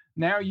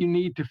 now you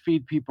need to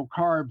feed people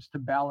carbs to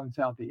balance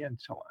out the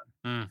insulin.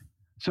 Mm.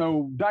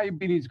 So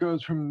diabetes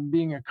goes from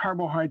being a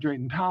carbohydrate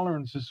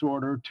intolerance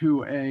disorder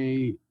to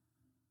a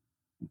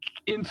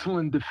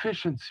insulin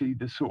deficiency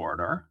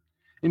disorder,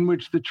 in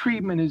which the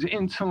treatment is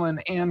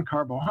insulin and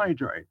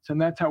carbohydrates.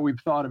 And that's how we've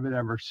thought of it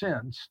ever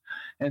since.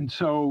 And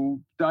so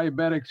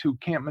diabetics who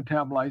can't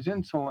metabolize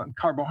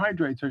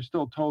carbohydrates are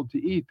still told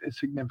to eat a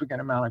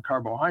significant amount of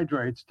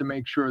carbohydrates to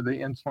make sure the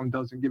insulin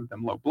doesn't give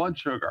them low blood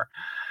sugar.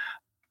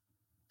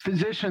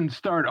 Physicians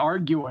start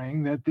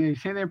arguing that they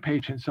say their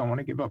patients don't want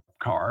to give up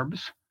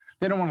carbs.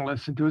 They don't want to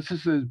listen to us.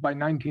 This is by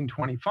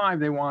 1925,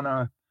 they want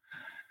to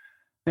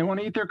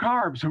eat their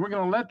carbs. So we're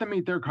going to let them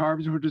eat their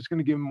carbs. We're just going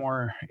to give them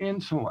more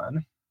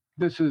insulin.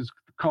 This is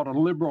called a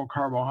liberal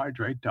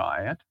carbohydrate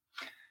diet.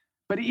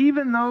 But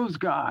even those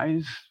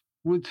guys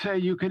would say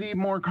you could eat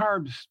more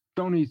carbs,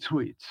 don't eat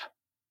sweets.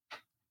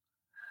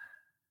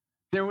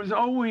 There was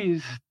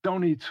always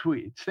don't eat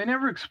sweets. They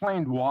never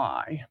explained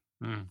why.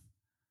 Mm.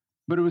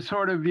 But it was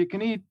sort of, you can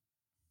eat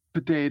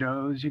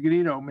potatoes, you can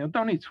eat oatmeal,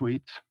 don't eat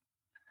sweets.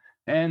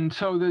 And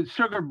so the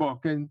sugar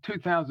book in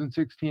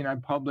 2016, I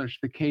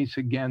published The Case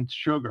Against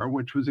Sugar,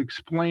 which was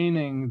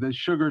explaining the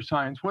sugar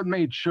science, what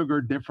made sugar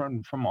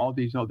different from all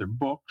these other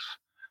books,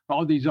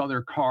 all these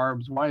other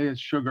carbs. Why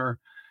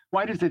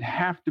does it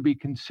have to be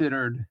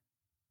considered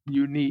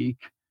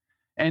unique?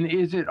 And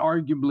is it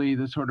arguably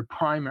the sort of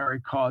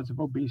primary cause of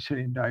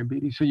obesity and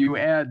diabetes? So you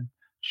add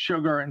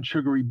sugar and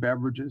sugary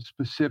beverages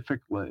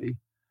specifically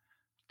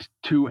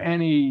to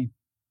any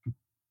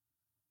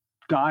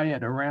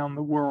diet around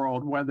the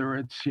world, whether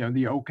it's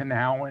the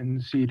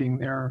Okinawans eating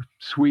their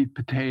sweet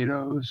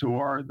potatoes,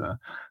 or the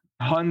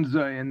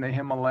Hunza in the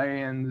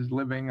Himalayas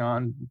living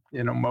on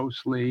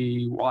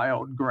mostly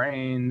wild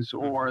grains,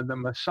 or the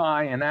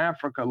Maasai in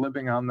Africa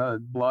living on the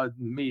blood,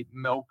 meat,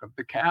 milk of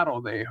the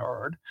cattle they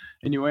herd,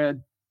 and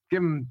give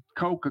them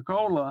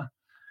Coca-Cola,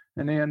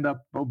 and they end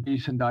up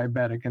obese and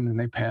diabetic, and then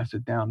they pass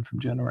it down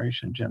from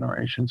generation to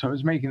generation. So I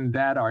was making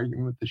that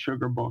argument with the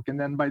sugar book. And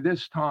then by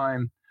this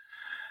time,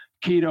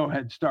 keto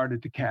had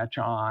started to catch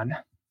on.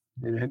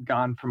 It had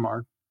gone from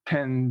our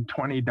 10,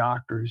 20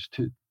 doctors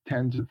to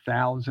tens of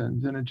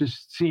thousands. And it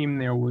just seemed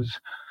there was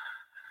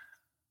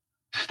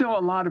still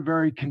a lot of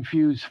very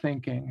confused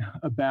thinking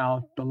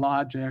about the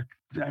logic.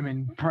 I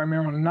mean,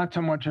 primarily not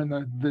so much on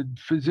the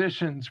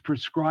physicians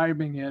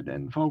prescribing it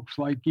and folks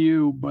like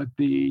you, but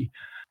the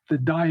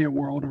diet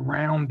world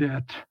around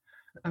it,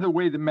 the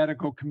way the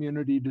medical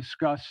community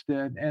discussed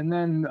it, and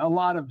then a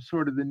lot of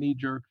sort of the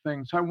knee-jerk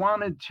things. So I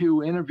wanted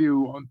to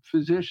interview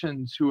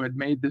physicians who had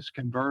made this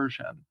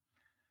conversion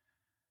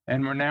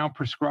and were now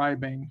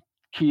prescribing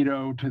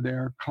keto to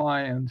their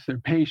clients, their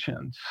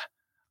patients.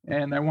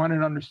 And I wanted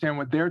to understand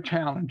what their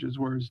challenges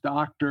were as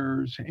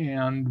doctors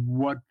and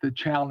what the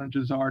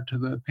challenges are to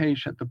the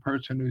patient, the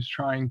person who's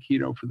trying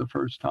keto for the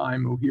first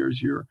time, who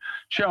hears your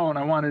show. And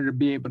I wanted to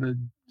be able to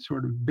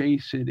sort of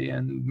base it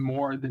in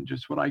more than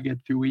just what I get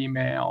through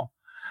email.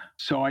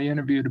 So I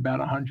interviewed about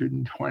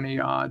 120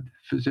 odd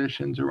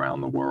physicians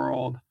around the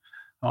world,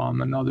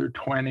 another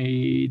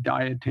 20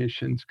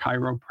 dietitians,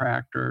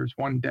 chiropractors,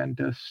 one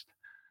dentist,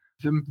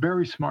 some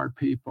very smart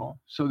people.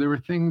 So there were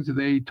things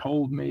they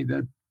told me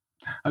that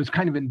I was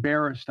kind of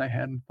embarrassed I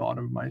hadn't thought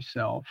of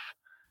myself.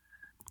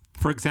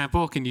 For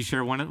example, can you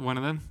share one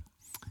of them?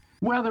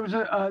 Well,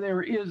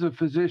 there is a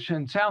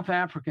physician, South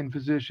African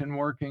physician,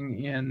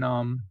 working in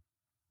a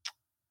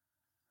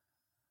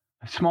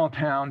small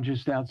town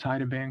just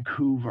outside of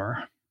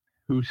Vancouver,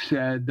 who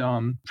said,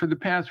 for the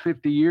past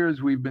 50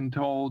 years, we've been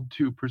told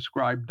to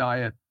prescribe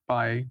diet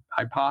by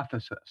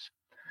hypothesis.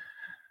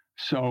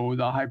 So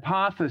the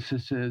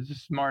hypothesis is, this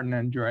is Martin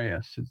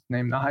Andreas, his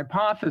name, the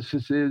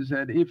hypothesis is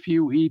that if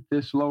you eat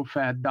this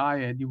low-fat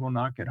diet, you will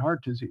not get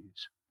heart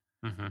disease.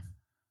 Mm-hmm.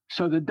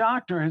 So the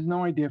doctor has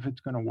no idea if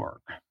it's going to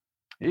work.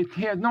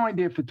 He has no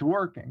idea if it's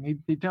working.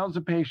 He tells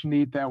the patient to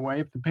eat that way.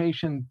 If the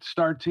patient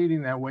starts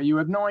eating that way, you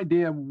have no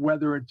idea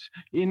whether it's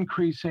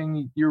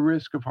increasing your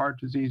risk of heart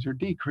disease or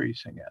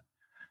decreasing it.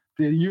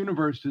 The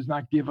universe does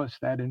not give us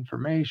that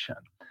information.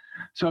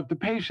 So if the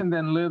patient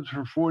then lives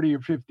for 40 or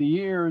 50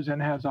 years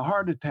and has a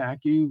heart attack,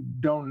 you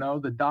don't know,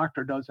 the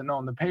doctor doesn't know,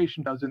 and the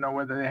patient doesn't know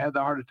whether they had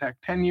the heart attack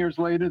 10 years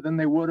later than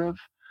they would have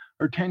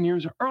or 10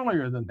 years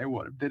earlier than they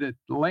would have. Did it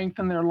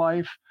lengthen their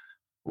life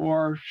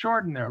or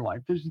shorten their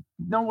life? There's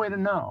no way to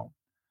know.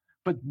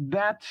 But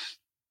that's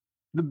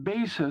the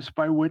basis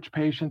by which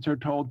patients are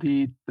told to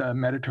eat the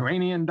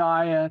Mediterranean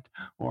diet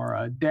or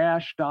a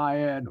DASH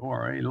diet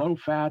or a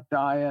low-fat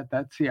diet.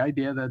 That's the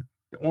idea that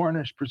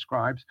Ornish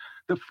prescribes.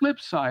 The flip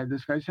side,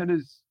 this guy said,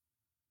 is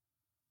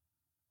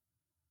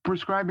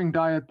prescribing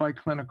diet by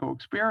clinical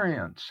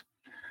experience.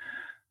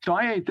 So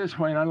I ate this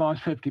way and I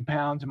lost 50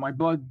 pounds and my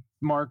blood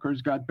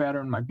markers got better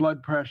and my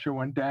blood pressure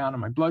went down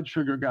and my blood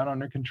sugar got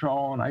under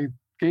control, and I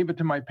gave it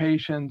to my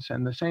patients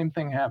and the same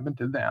thing happened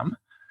to them.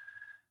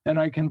 And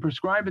I can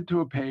prescribe it to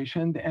a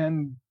patient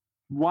and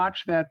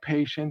watch that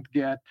patient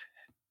get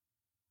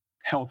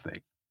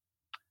healthy.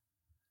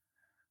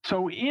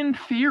 So in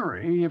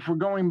theory, if we're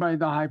going by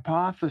the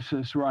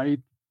hypothesis, right,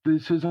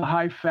 this is a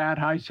high-fat,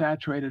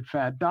 high-saturated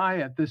fat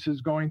diet. This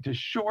is going to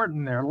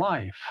shorten their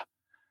life.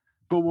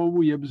 But what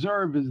we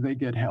observe is they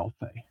get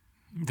healthy.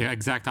 The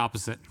exact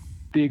opposite.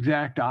 The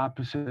exact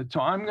opposite. So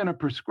I'm going to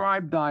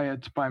prescribe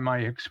diets by my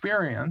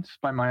experience,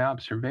 by my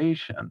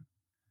observation,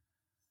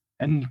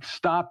 and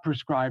stop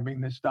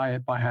prescribing this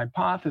diet by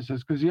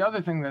hypothesis. Because the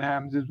other thing that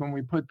happens is when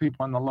we put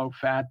people on the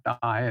low-fat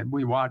diet,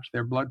 we watch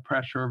their blood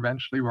pressure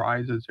eventually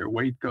rises, their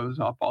weight goes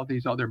up, all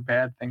these other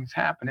bad things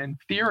happen. In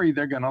theory,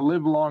 they're going to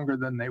live longer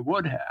than they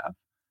would have.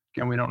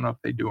 Again, we don't know if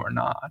they do or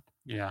not.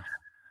 Yeah.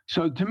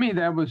 So to me,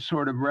 that was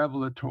sort of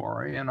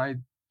revelatory. And I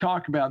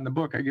talk about in the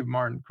book, I give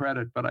Martin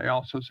credit, but I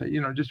also say,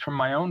 just from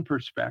my own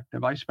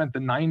perspective, I spent the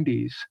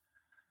 90s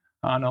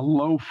on a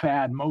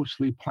low-fat,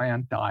 mostly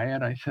plant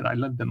diet. I said I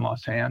lived in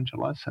Los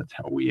Angeles. That's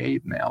how we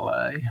ate in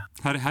LA.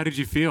 How did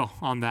you feel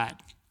on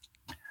that?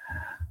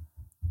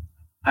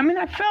 I mean,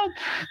 I felt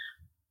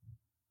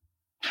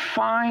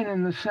fine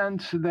in the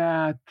sense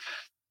that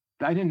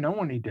I didn't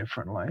know any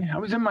differently. I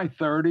was in my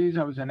 30s.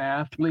 I was an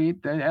athlete.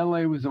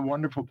 LA was a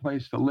wonderful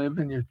place to live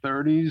in your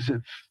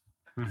 30s.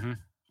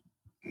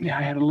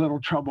 I had a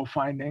little trouble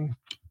finding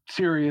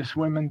serious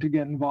women to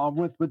get involved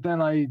with, but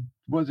then I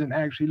wasn't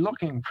actually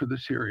looking for the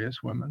serious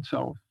women.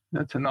 So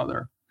that's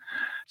another.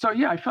 So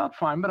yeah, I felt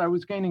fine, but I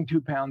was gaining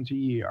 2 pounds a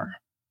year,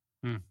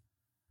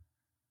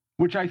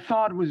 which I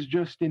thought was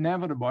just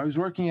inevitable. I was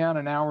working out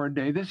an hour a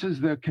day. This is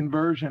the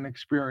conversion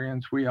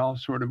experience we all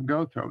sort of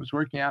go through. I was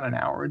working out an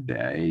hour a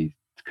day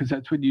because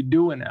that's what you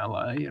do in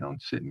LA. You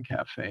don't sit in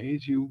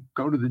cafes. You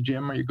go to the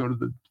gym or you go to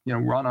the,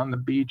 run on the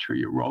beach or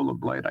you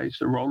rollerblade. I used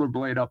to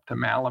rollerblade up to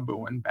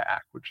Malibu and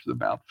back, which is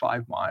about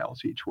 5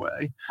 miles each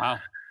way. Wow.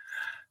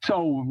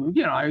 So,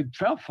 I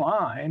felt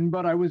fine,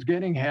 but I was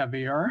getting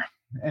heavier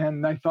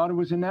and I thought it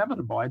was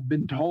inevitable. I'd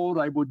been told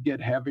I would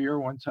get heavier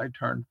once I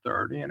turned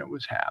 30 and it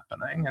was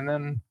happening. And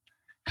then,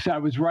 because I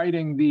was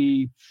writing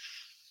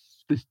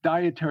this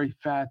dietary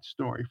fat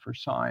story for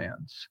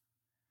Science.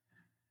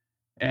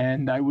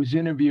 And I was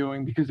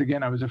interviewing, because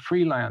again, I was a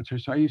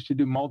freelancer, so I used to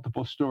do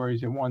multiple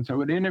stories at once. I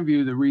would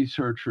interview the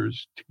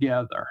researchers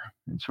together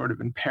and sort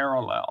of in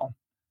parallel,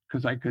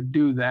 because I could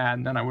do that,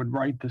 and then I would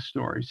write the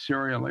story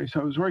serially.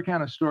 So I was working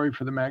on a story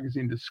for the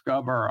magazine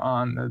Discover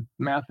on the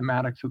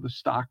mathematics of the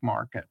stock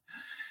market.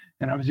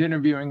 And I was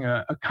interviewing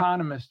an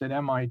economist at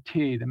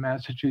MIT, the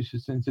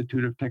Massachusetts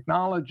Institute of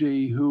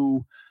Technology,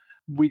 who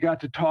we got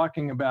to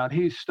talking about.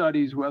 He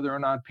studies whether or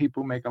not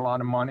people make a lot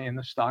of money in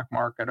the stock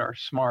market are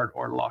smart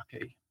or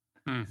lucky.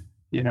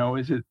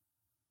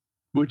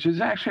 Which is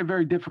actually a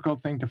very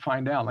difficult thing to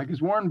find out. Like,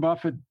 is Warren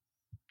Buffett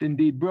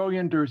indeed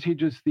brilliant, or is he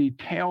just the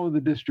tail of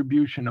the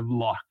distribution of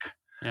luck?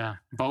 Yeah,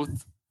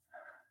 both.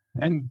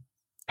 And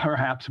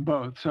perhaps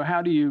both. So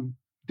how do you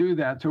do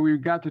that? So we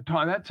got to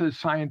talk. That's a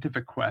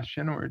scientific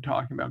question. We were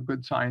talking about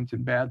good science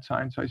and bad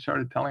science. So I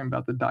started telling him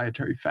about the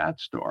dietary fat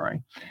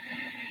story.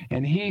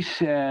 And he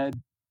said,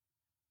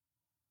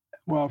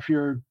 well, if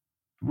you're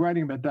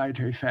writing about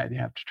dietary fat, you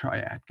have to try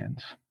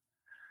Atkins.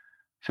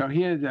 So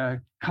he had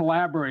a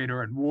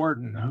collaborator at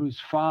Wharton whose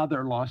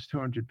father lost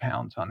 200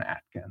 pounds on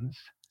Atkins.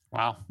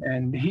 Wow.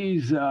 And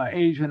he's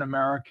Asian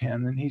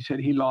American. And he said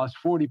he lost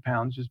 40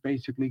 pounds just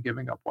basically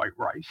giving up white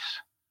rice.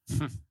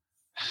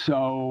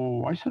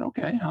 So I said,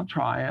 okay, I'll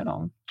try it.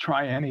 I'll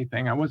try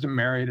anything. I wasn't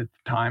married at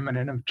the time. I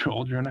didn't have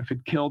children. If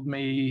it killed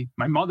me,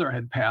 my mother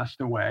had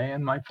passed away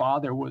and my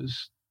father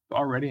was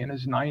already in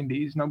his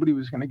 90s. Nobody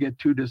was going to get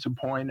too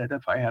disappointed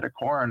if I had a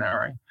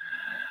coronary.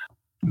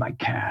 My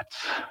cats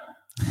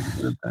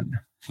would have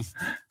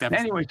been.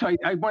 Anyway, so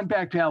I went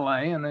back to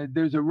LA, and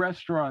there's a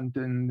restaurant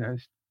in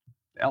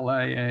LA,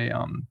 a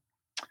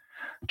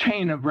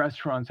chain of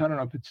restaurants. I don't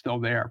know if it's still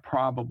there,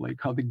 probably,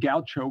 called the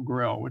Gaucho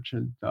Grill, which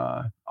is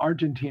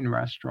Argentine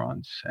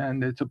restaurants.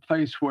 And it's a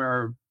place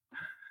where,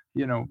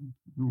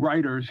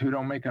 writers who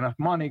don't make enough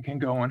money can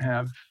go and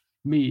have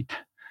meat.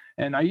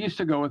 And I used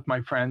to go with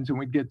my friends, and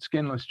we'd get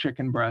skinless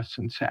chicken breasts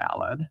and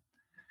salad.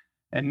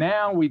 And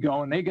now we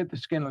go and they get the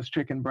skinless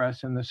chicken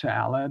breast and the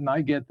salad, and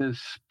I get this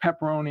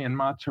pepperoni and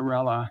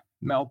mozzarella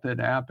melted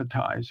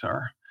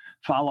appetizer,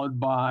 followed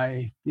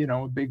by,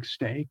 a big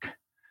steak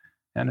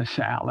and a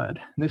salad.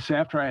 And this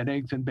after I had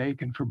eggs and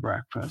bacon for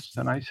breakfast.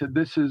 And I said,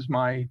 this is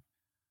my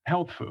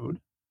health food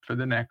for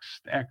the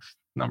next X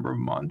number of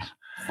months.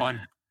 Fun.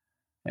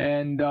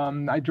 And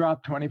I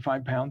dropped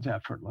 25 pounds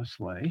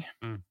effortlessly.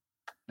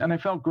 And I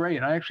felt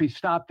great. I actually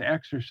stopped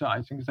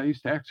exercising because I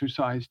used to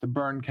exercise to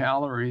burn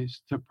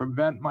calories to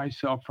prevent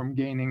myself from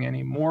gaining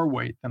any more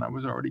weight than I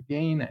was already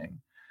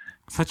gaining.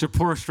 Such a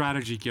poor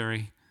strategy,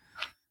 Gary.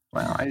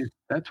 Well,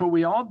 that's what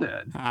we all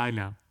did. I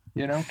know.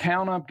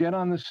 Count up, get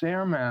on the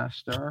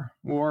Stairmaster,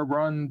 or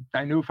run.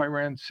 I knew if I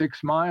ran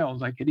 6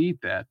 miles, I could eat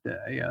that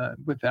day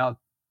without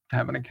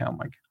having to count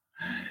my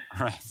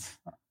calories.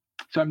 Right.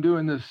 So I'm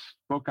doing this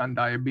book on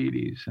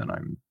diabetes, and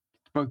I'm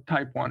both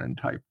type 1 and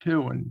type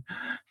 2. And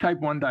type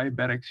 1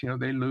 diabetics,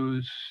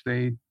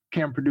 they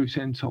can't produce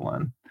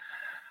insulin.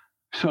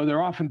 So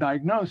they're often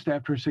diagnosed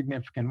after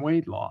significant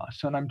weight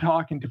loss. And I'm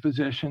talking to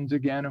physicians,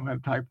 again, who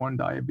have type 1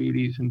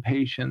 diabetes and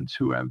patients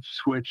who have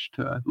switched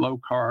to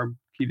low-carb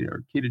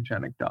or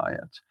ketogenic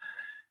diets.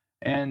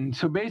 And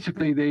so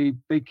basically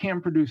they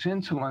can't produce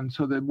insulin,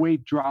 so the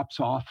weight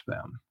drops off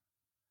them.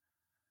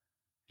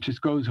 It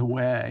just goes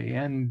away.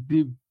 And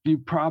you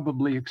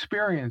probably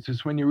experience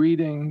this when you're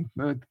eating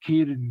a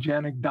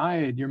ketogenic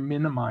diet, you're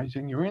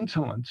minimizing your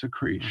insulin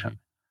secretion.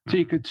 So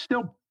you could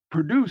still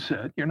produce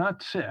it, you're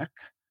not sick,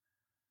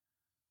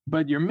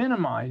 but you're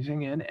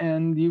minimizing it,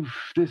 and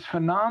this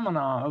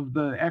phenomena of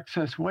the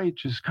excess weight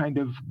just kind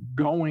of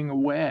going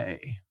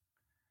away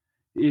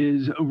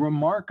is a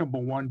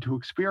remarkable one to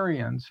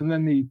experience. And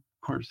then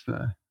of course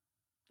the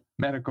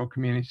medical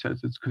community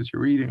says it's because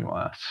you're eating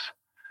less.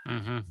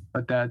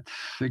 But that's,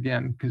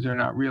 again, because they're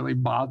not really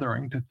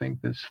bothering to think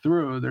this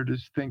through. They're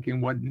just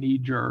thinking, what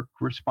knee-jerk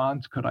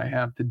response could I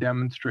have to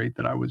demonstrate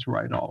that I was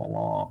right all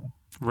along?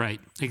 Right,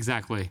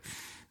 exactly.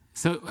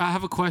 So I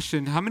have a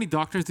question. How many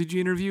doctors did you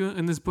interview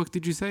in this book,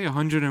 did you say?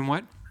 100 and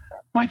what?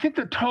 Well, I think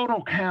the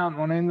total count,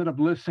 when I ended up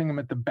listing them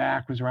at the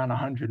back, was around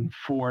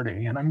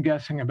 140. And I'm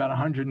guessing about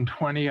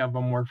 120 of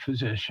them were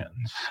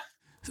physicians.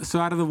 So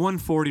out of the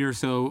 140 or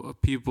so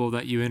people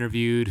that you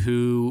interviewed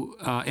who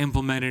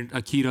implemented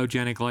a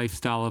ketogenic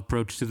lifestyle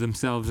approach to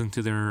themselves and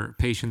to their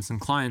patients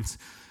and clients,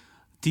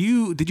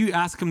 did you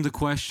ask them the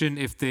question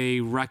if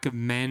they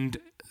recommend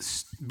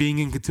being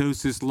in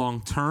ketosis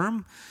long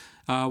term?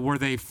 Were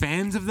they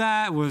fans of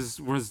that? Was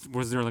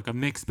there like a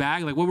mixed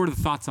bag? Like, what were the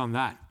thoughts on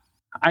that?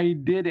 I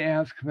did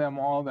ask them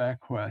all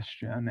that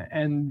question,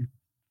 and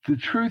the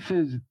truth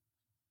is,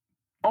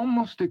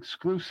 almost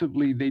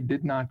exclusively, they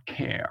did not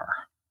care.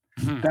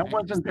 That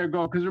wasn't their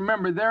goal. Because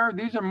remember,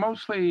 these are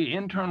mostly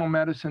internal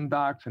medicine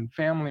docs and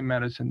family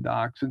medicine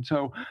docs. And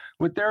so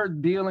what they're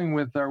dealing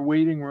with are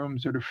waiting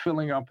rooms that are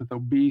filling up with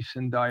obese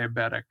and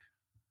diabetic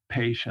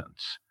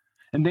patients.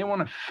 And they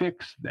want to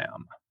fix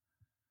them.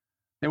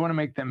 They want to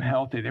make them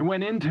healthy. They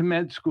went into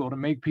med school to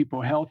make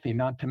people healthy,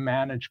 not to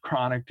manage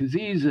chronic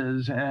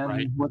diseases.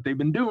 And what they've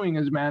been doing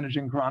is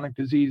managing chronic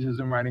diseases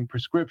and writing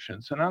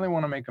prescriptions. So now they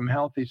want to make them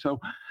healthy. So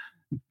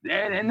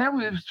and that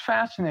was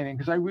fascinating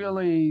because I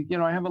really,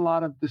 I have a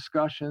lot of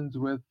discussions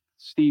with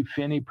Steve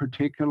Finney,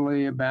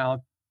 particularly about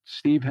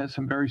Steve has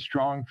some very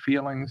strong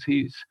feelings.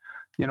 He's,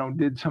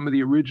 did some of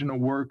the original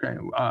work,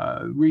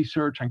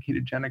 research on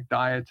ketogenic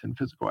diets and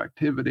physical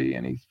activity,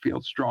 and he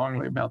feels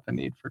strongly about the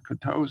need for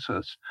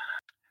ketosis.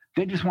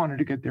 They just wanted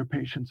to get their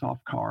patients off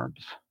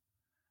carbs.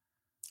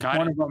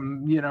 One of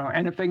them,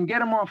 and if they can get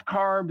them off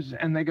carbs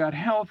and they got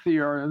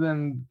healthier,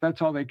 then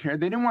that's all they cared.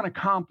 They didn't want to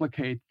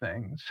complicate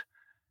things.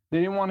 They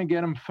didn't want to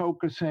get them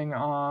focusing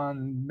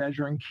on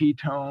measuring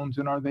ketones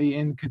and are they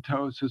in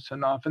ketosis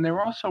enough. And they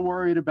were also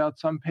worried about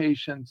some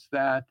patients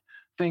that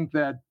think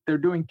that they're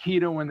doing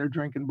keto when they're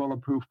drinking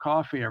bulletproof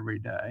coffee every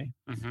day.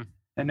 Mm-hmm.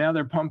 And now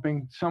they're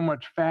pumping so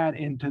much fat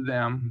into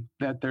them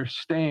that they're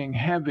staying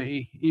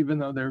heavy, even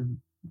though they're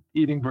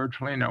eating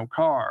virtually no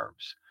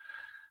carbs.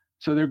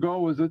 So their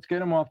goal was, let's get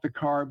them off the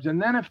carbs.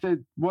 And then if it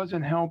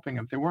wasn't helping,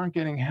 if they weren't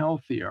getting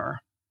healthier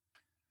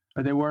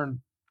or they weren't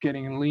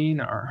getting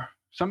leaner,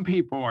 some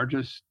people are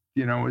just,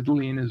 as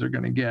lean as they're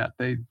going to get.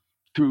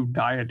 Through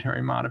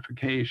dietary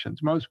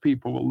modifications, most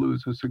people will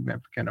lose a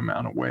significant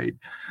amount of weight.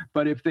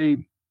 But if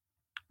they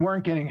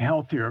weren't getting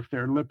healthier, if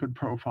their lipid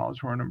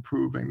profiles weren't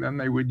improving, then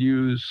they would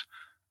use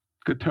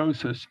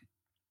ketosis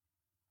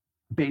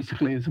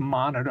basically as a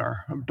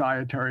monitor of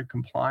dietary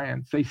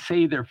compliance. They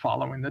say they're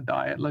following the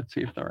diet. Let's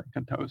see if they're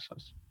in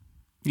ketosis.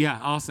 Yeah,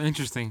 also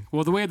interesting.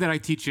 Well, the way that I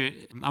teach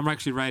it, I'm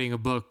actually writing a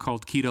book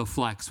called Keto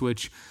Flex,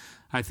 which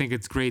I think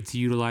it's great to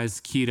utilize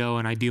keto,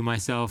 and I do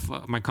myself,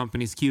 my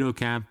company's keto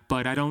camp,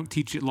 but I don't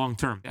teach it long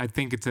term. I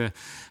think it's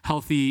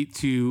healthy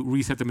to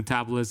reset the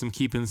metabolism,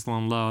 keep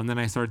insulin low, and then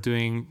I start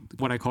doing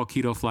what I call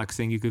keto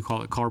flexing. You could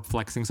call it carb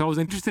flexing. So I was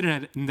interested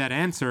in that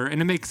answer,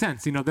 and it makes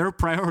sense. Their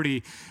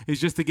priority is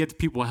just to get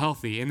people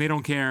healthy, and they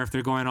don't care if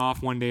they're going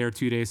off 1 day or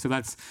 2 days. So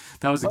that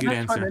was a good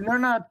answer. Fun. And they're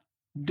not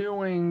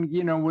doing,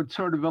 what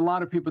sort of a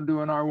lot of people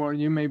do in our world,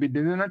 you maybe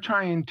do. They're not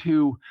trying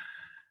to.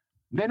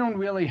 They don't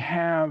really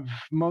have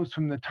most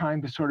of the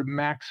time to sort of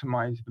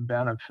maximize the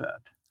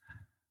benefit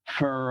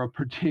for a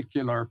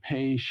particular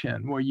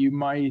patient where you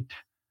might,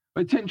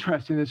 it's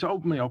interesting, this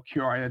oatmeal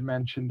cure I had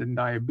mentioned in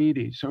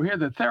diabetes. So here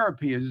the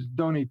therapy is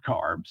don't eat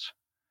carbs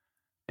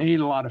and eat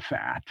a lot of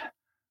fat.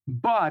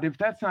 But if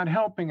that's not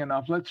helping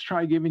enough, let's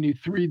try giving you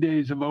 3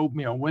 days of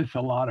oatmeal with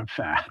a lot of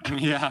fat.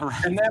 Yeah,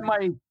 right. And that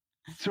might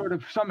sort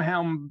of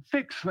somehow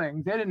fix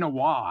things. They didn't know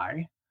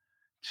why.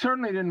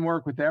 Certainly didn't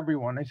work with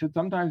everyone. I said,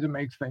 sometimes it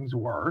makes things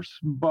worse,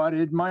 but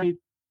it might,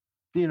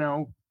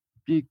 you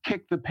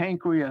kick the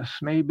pancreas,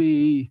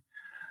 maybe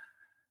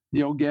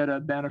you'll get a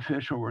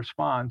beneficial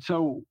response.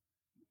 So,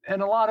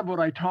 and a lot of what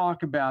I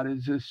talk about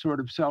is this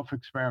sort of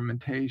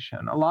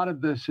self-experimentation. A lot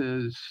of this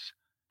is,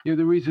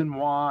 the reason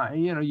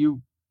why,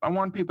 I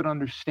want people to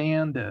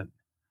understand it,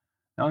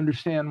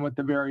 understand what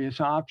the various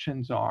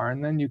options are,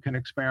 and then you can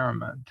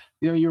experiment.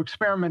 You're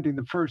experimenting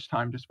the first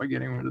time just by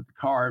getting rid of the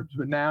carbs,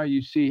 but now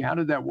you see, how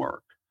did that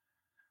work?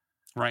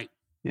 Right.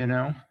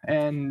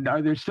 And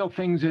are there still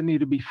things that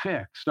need to be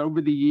fixed? Over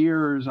the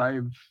years,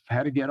 I've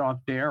had to get off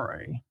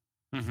dairy.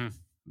 Mm-hmm.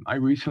 I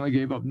recently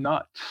gave up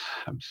nuts.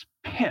 I was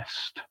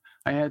pissed.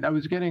 I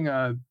was getting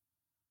a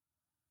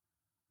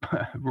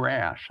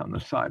rash on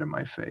the side of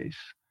my face,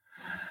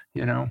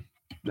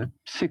 At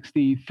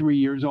 63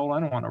 years old, I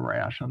don't want a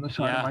rash on the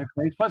side of my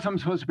face. Plus, I'm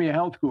supposed to be a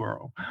health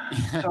guru.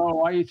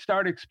 So I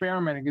start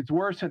experimenting. It's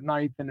worse at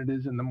night than it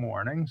is in the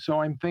morning.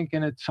 So I'm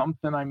thinking it's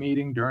something I'm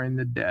eating during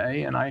the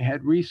day. And I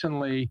had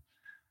recently,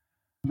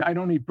 I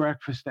don't eat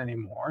breakfast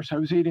anymore. So I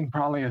was eating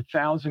probably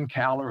 1,000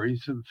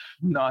 calories of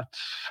nuts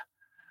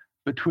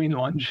between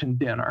lunch and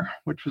dinner,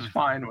 which was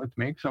fine with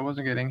me because I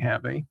wasn't getting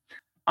heavy.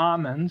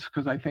 Almonds,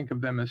 because I think of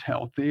them as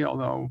healthy,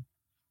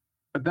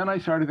 but then I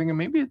started thinking,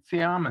 maybe it's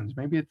the almonds.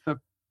 Maybe it's the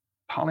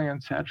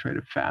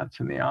polyunsaturated fats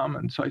in the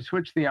almonds. So I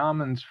switched the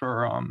almonds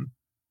for,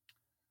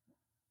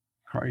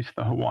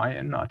 the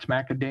Hawaiian nuts,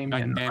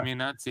 macadamia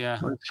nuts, yeah.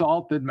 So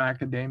salted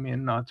macadamia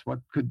nuts,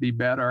 what could be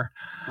better?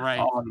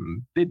 Right.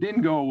 It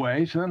didn't go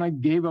away. So then I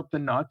gave up the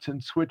nuts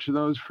and switched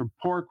those for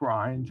pork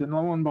rinds. And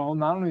lo and behold,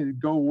 not only did it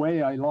go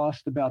away, I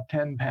lost about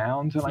 10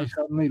 pounds. And I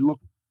suddenly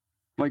looked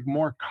like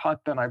more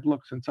cut than I've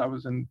looked since I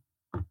was in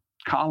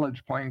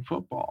college playing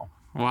football.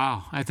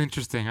 Wow, that's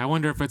interesting. I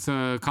wonder if it's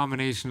a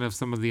combination of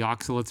some of the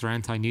oxalates or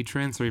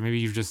anti-nutrients, or maybe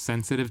you're just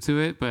sensitive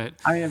to it, but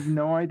I have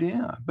no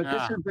idea. But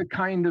This is the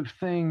kind of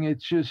thing,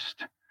 it's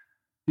just,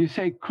 you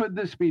say, could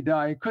this be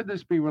diet? Could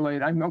this be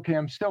related?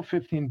 I'm still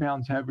 15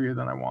 pounds heavier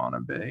than I want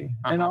to be.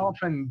 And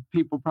often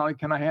people probably,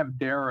 can I have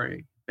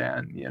dairy,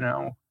 Ben?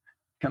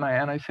 Can I?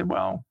 And I say,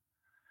 well,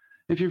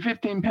 if you're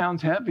 15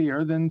 pounds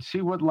heavier, then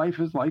see what life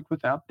is like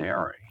without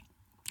dairy.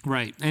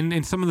 Right.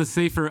 And some of the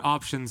safer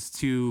options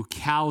to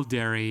cow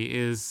dairy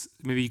is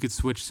maybe you could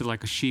switch to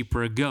like a sheep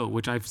or a goat,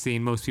 which I've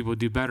seen most people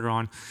do better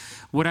on.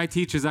 What I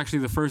teach is actually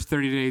the first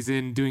 30 days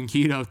in doing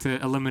keto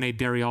to eliminate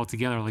dairy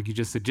altogether, like you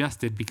just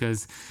suggested,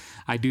 because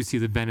I do see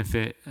the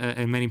benefit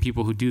in many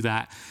people who do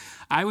that.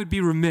 I would be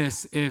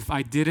remiss if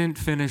I didn't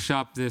finish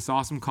up this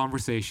awesome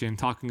conversation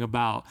talking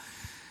about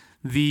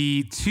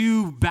the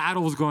two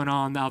battles going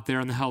on out there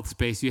in the health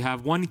space. You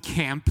have one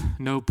camp,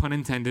 no pun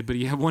intended, but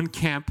you have one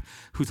camp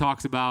who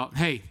talks about,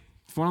 hey,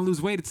 if you want to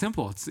lose weight, it's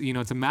simple. It's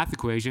a math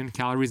equation,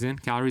 calories in,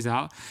 calories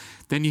out.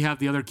 Then you have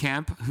the other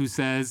camp who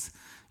says,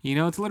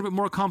 it's a little bit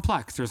more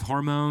complex. There's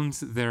hormones,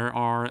 there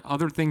are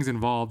other things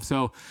involved.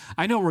 So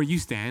I know where you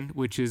stand,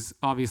 which is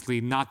obviously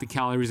not the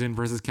calories in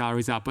versus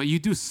calories out, but you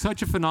do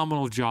such a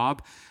phenomenal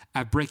job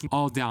at breaking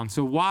all down.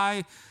 So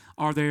why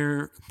are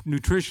there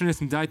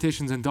nutritionists and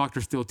dietitians and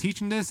doctors still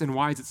teaching this, and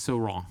why is it so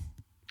wrong?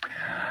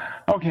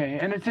 Okay,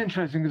 and it's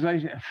interesting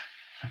because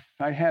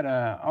I had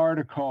an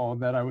article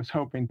that I was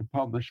hoping to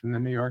publish in the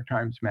New York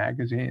Times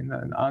Magazine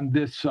on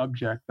this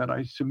subject that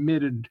I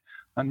submitted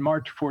on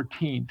March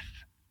 14th.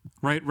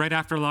 Right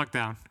after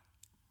lockdown.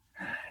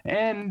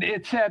 And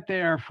it sat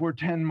there for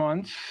 10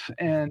 months,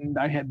 and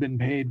I had been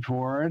paid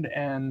for it.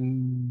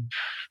 And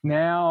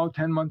now,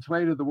 10 months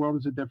later, the world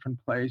is a different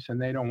place, and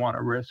they don't want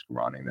to risk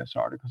running this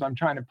article. So I'm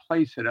trying to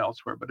place it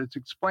elsewhere, but it's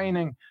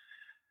explaining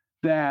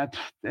that,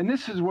 and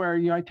this is where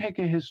I take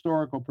a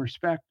historical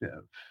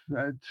perspective.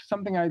 It's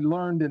something I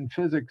learned in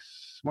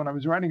physics when I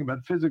was writing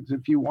about physics.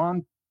 If you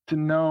want to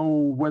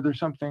know whether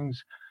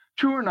something's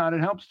true or not,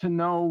 it helps to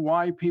know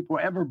why people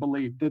ever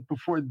believed it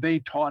before they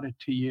taught it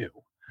to you.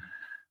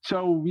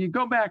 So you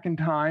go back in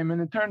time,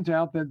 and it turns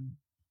out that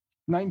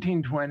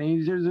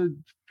 1920s, there's a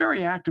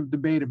very active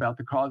debate about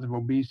the cause of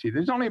obesity.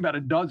 There's only about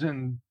a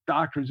dozen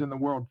doctors in the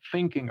world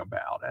thinking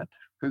about it,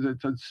 because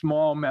it's a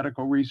small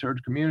medical research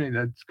community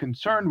that's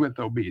concerned with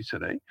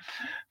obesity.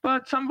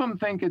 But some of them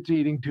think it's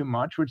eating too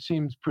much, which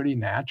seems pretty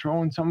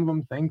natural, and some of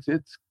them think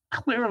it's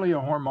clearly a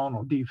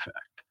hormonal defect.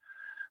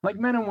 Like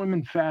men and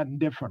women fatten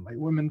differently.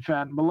 Women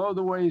fatten below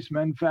the waist,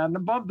 men fatten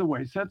above the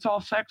waist. That's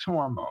all sex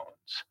hormones.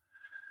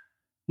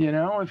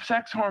 If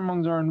sex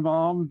hormones are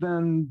involved,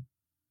 then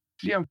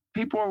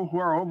people who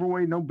are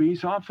overweight and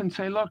obese often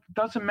say, look, it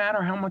doesn't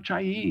matter how much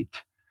I eat.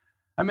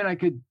 I mean, I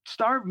could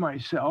starve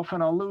myself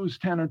and I'll lose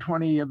 10 or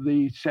 20 of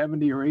the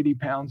 70 or 80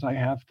 pounds I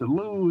have to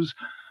lose,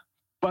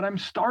 but I'm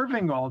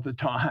starving all the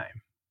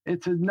time.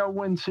 It's a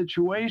no-win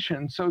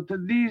situation. So to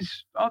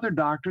these other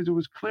doctors, it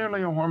was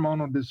clearly a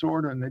hormonal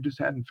disorder, and they just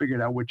hadn't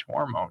figured out which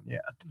hormone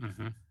yet.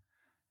 Mm-hmm.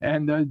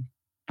 And the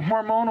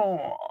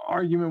hormonal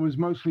argument was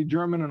mostly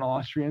German and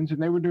Austrians,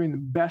 and they were doing the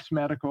best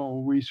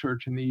medical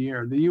research in the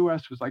year. The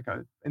U.S. was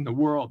in the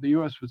world, the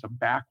U.S. was a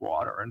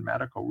backwater in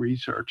medical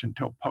research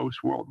until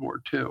post-World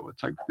War II.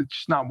 It's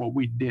just not what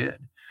we did.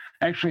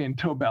 Actually,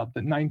 until about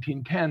the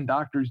 1910,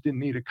 doctors didn't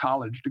need a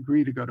college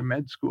degree to go to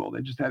med school.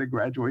 They just had to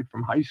graduate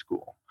from high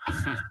school.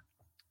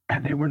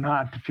 And they were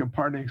not, if you'll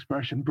pardon the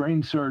expression,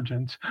 brain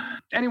surgeons.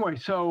 Anyway,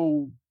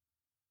 so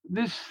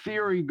this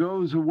theory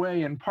goes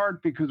away in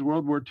part because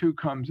World War II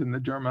comes and the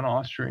German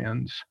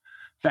Austrians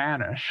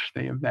vanish.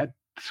 That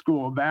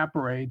school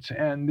evaporates,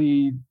 and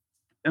the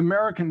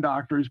American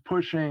doctors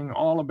pushing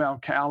all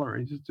about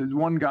calories. There's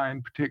one guy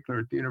in particular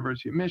at the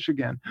University of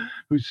Michigan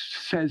who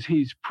says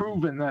he's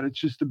proven that it's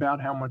just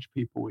about how much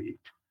people eat.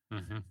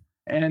 Mm-hmm.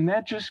 And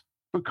that just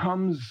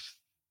becomes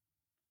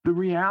the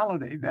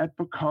reality. That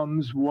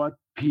becomes what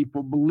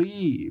people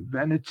believe.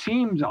 And it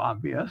seems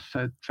obvious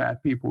that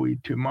fat people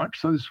eat too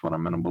much, so this is what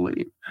I'm going to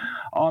believe.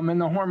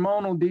 And the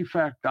hormonal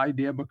defect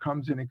idea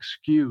becomes an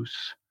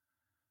excuse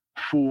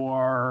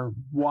for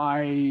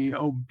why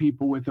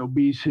people with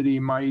obesity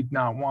might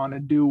not want to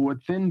do what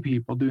thin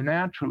people do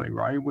naturally,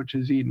 right? Which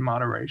is eat in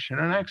moderation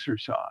and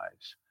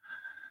exercise.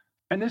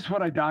 And this is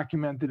what I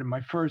documented in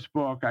my first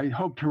book. I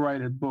hope to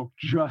write a book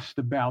just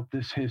about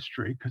this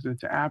history because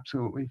it's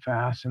absolutely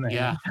fascinating.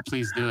 Yeah,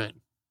 please do it.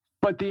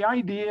 But the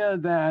idea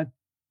that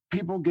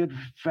people get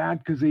fat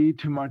because they eat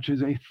too much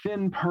is a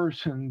thin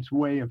person's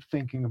way of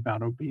thinking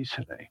about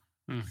obesity.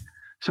 Mm.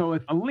 So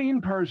if a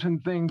lean person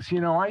thinks,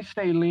 I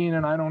stay lean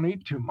and I don't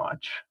eat too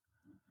much,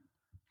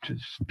 which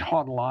is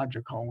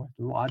tautological, with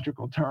the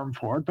logical term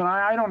for it, but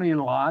I don't eat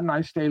a lot and I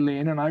stay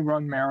lean and I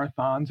run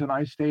marathons and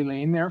I stay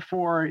lean.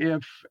 Therefore,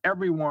 if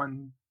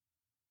everyone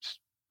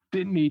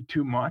didn't eat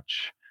too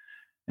much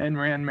and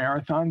ran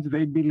marathons,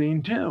 they'd be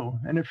lean too.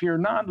 And if you're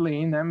not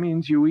lean, that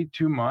means you eat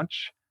too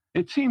much.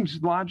 It seems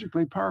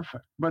logically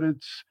perfect, but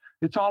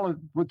it's all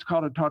what's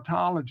called a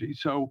tautology.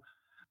 So,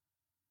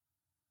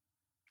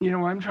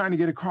 what I'm trying to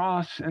get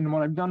across, and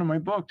what I've done in my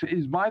books,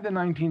 is by the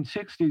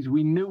 1960s,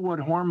 we knew what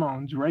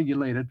hormones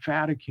regulated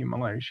fat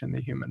accumulation in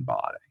the human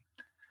body,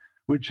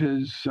 which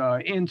is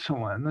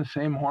insulin, the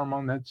same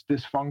hormone that's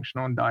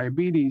dysfunctional in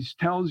diabetes,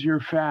 tells your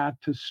fat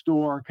to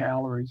store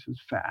calories as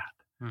fat.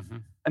 Mm-hmm.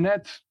 And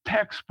that's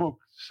textbook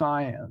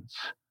science.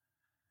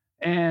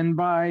 And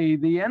by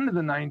the end of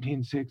the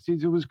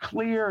 1960s, it was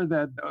clear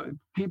that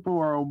people who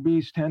are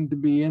obese tend to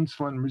be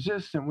insulin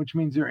resistant, which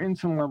means their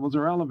insulin levels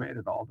are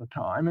elevated all the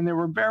time. And there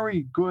were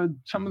very good,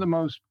 some of the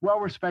most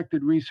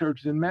well-respected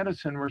researchers in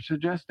medicine were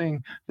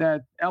suggesting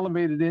that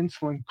elevated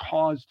insulin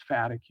caused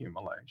fat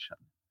accumulation.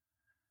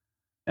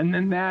 And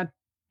then that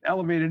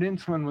elevated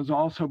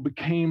insulin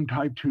became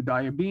type 2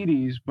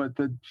 diabetes, but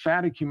the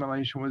fat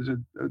accumulation was a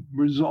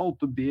result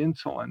of the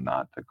insulin,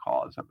 not the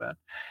cause of it.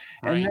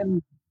 Right. And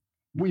then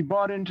we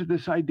bought into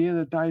this idea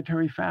that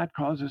dietary fat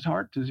causes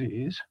heart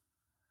disease.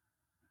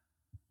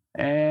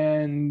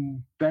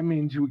 And that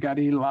means we got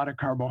to eat a lot of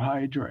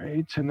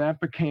carbohydrates. And that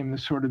became the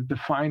sort of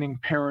defining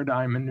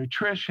paradigm in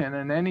nutrition.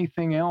 And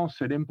anything else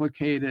that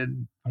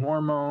implicated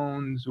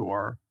hormones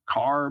or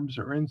carbs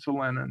or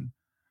insulin and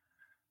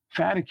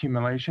fat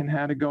accumulation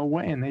had to go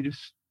away. And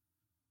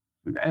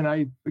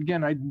I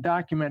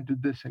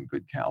documented this in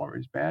Good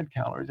Calories, Bad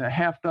Calories. A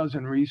half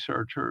dozen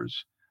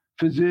researchers,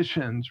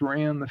 physicians,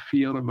 ran the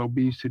field of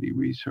obesity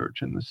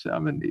research in the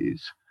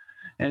 70s.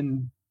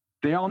 And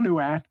they all knew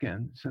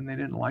Atkins and they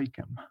didn't like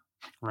him.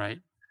 Right.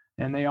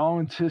 And they all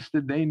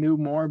insisted they knew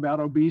more about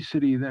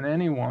obesity than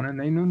anyone, and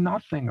they knew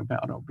nothing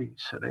about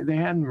obesity. They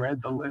hadn't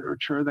read the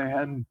literature. They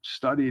hadn't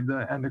studied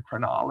the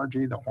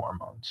endocrinology, the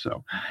hormones.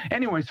 So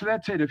anyway, so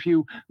that's it. If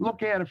you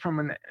look at it from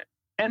an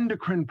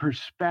endocrine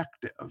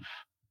perspective,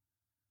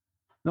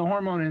 the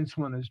hormone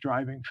insulin is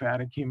driving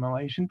fat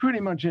accumulation,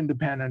 pretty much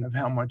independent of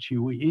how much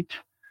you eat.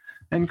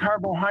 And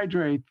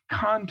carbohydrate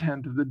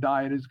content of the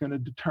diet is going to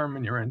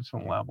determine your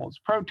insulin levels.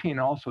 Protein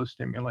also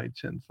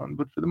stimulates insulin,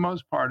 but for the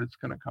most part, it's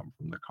going to come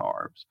from the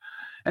carbs.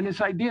 And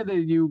this idea that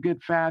you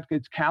get fat,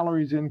 gets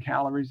calories in,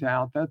 calories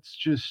out, that's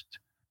just,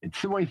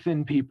 it's the way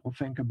thin people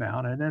think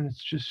about it. And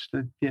it's just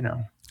that,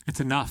 It's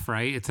enough,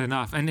 right? It's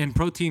enough. And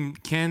protein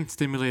can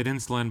stimulate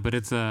insulin, but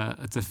it's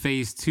a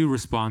phase 2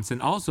 response.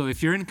 And also,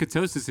 if you're in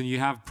ketosis and you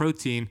have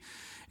protein,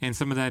 and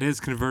some of that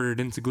is converted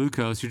into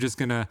glucose, you're just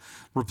going to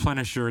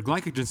replenish your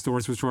glycogen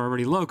stores, which are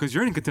already low because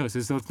you're in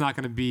ketosis, so it's not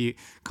going to be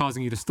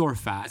causing you to store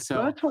fat.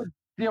 So that's what,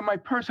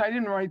 I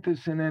didn't write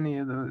this in any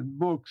of the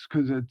books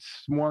because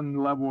it's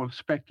one level of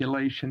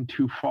speculation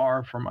too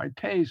far for my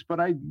taste, but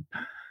I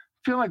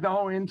feel like the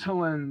whole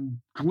insulin,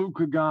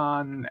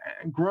 glucagon,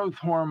 growth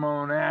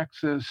hormone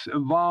axis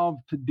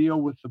evolved to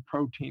deal with the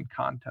protein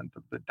content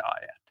of the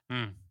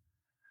diet.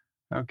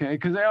 Okay,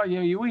 because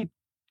you eat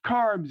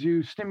carbs,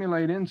 you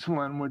stimulate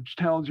insulin, which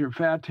tells your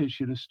fat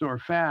tissue to store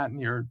fat and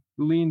your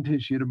lean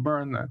tissue to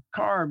burn the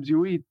carbs.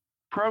 You eat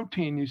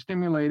protein, you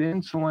stimulate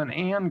insulin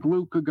and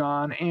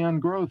glucagon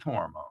and growth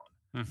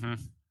hormone.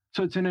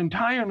 So it's an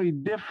entirely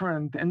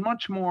different and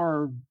much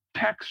more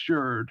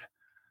textured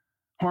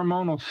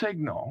hormonal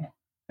signal.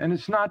 And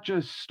it's not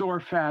just store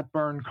fat,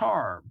 burn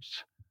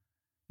carbs.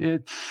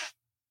 It's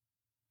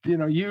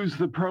use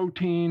the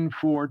protein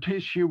for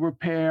tissue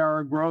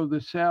repair, grow the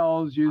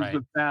cells, use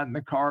the fat and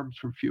the carbs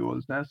for fuel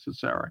as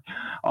necessary.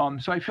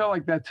 So I feel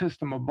like that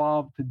system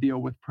evolved to deal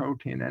with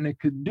protein, and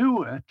it could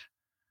do it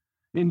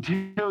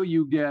until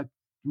you get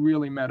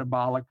really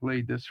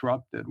metabolically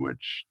disrupted,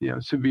 which,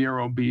 severe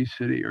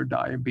obesity or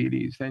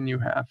diabetes. Then you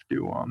have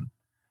to,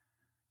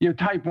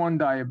 type 1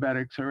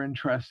 diabetics are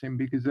interesting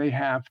because they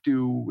have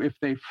to, if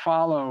they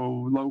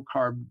follow low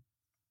carb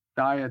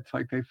diets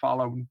like they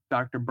follow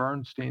Dr.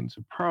 Bernstein's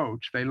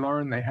approach, they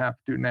learn they have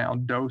to now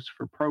dose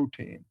for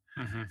protein.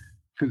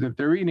 Because if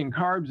they're eating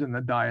carbs in the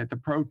diet, the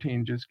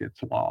protein just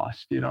gets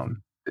lost.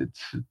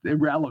 It's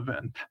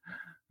irrelevant.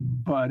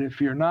 But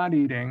if you're not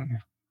eating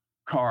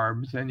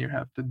carbs, then you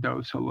have to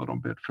dose a little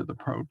bit for the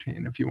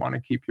protein if you want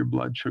to keep your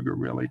blood sugar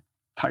really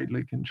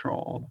tightly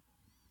controlled.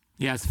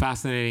 Yeah, it's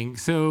fascinating.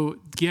 So,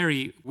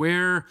 Gary,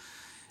 where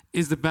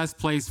is the best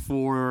place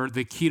for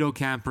the keto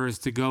campers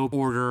to go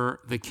order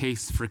the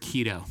Case for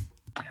Keto?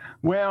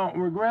 Well,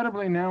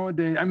 regrettably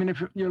nowadays,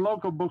 if your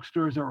local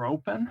bookstores are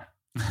open,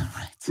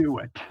 do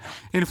it.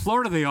 In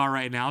Florida, they are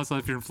right now. So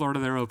if you're in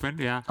Florida, they're open.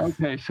 Yeah.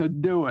 Okay, so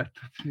do it.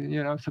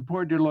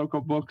 Support your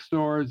local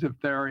bookstores. If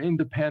they're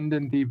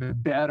independent, even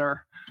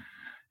better.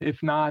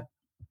 If not,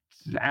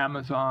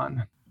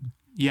 Amazon.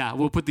 Yeah,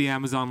 we'll put the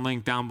Amazon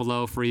link down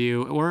below for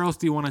you. Where else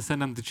do you want to send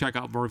them to check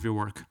out more of your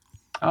work?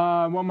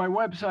 Well, my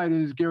website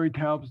is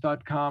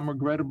GaryTaubes.com.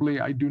 Regrettably,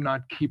 I do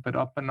not keep it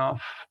up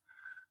enough.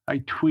 I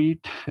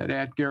tweet at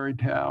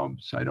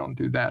 @GaryTaubes. I don't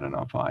do that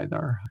enough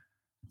either.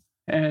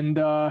 And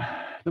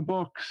the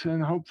books,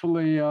 and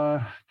hopefully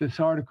this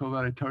article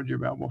that I told you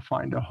about will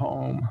find a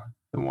home.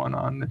 The one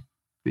on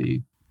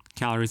the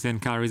calories in,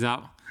 calories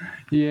out.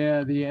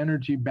 Yeah, the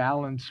energy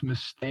balance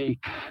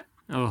mistake.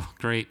 Oh,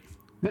 great.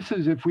 This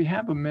is, if we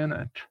have a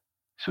minute,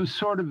 so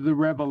sort of the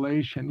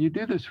revelation. You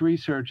do this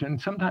research,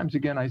 and sometimes,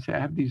 again, I say I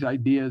have these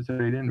ideas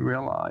that I didn't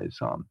realize.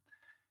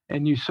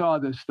 And you saw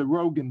this, the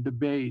Rogan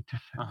debate.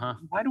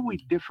 Why do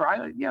we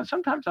differ?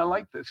 Sometimes I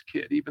like this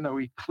kid, even though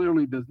he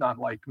clearly does not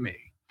like me.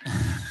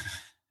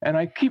 And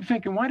I keep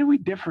thinking, why do we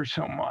differ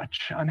so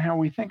much on how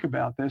we think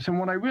about this? And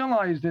what I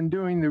realized in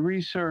doing the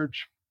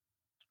research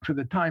for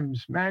the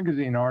Times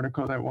Magazine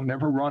article that will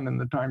never run in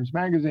the Times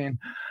Magazine,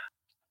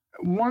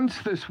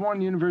 once this one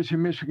University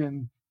of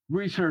Michigan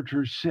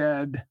researcher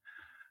said,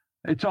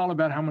 it's all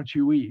about how much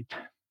you eat,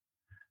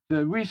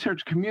 the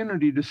research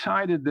community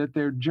decided that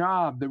their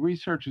job, the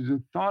researchers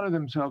who thought of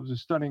themselves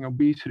as studying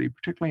obesity,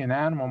 particularly in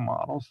animal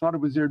models, thought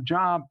it was their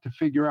job to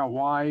figure out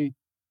why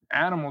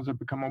animals that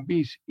become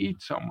obese eat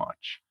so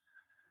much.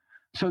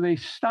 So they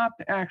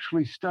stopped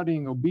actually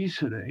studying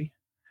obesity,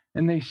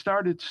 and they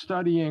started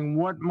studying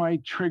what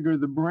might trigger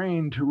the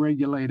brain to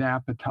regulate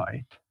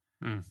appetite.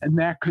 And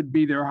that could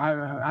be their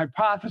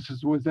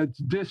hypothesis, was that's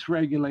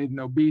dysregulating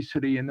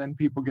obesity, and then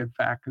people get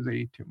fat because they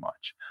eat too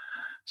much.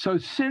 So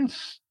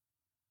since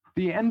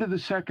the end of the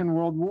Second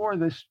World War,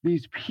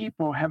 these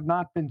people have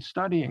not been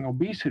studying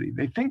obesity.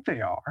 They think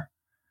they are,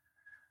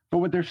 but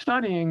what they're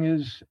studying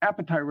is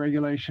appetite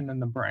regulation in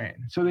the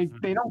brain. So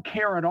they don't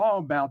care at all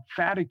about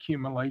fat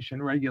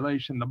accumulation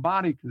regulation in the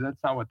body, because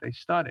that's not what they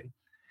study.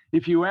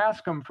 If you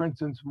ask them, for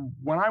instance,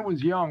 when I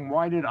was young,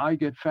 why did I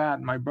get fat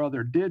and my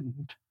brother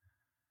didn't?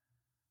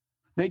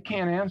 They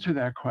can't answer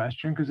that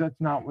question because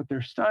that's not what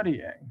they're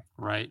studying.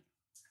 Right.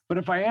 But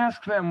if I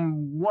ask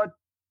them what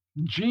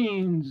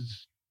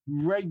genes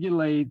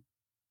regulate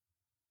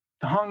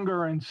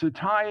hunger and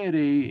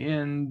satiety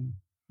in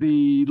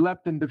the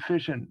leptin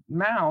deficient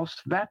mouse,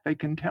 that they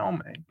can tell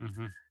me,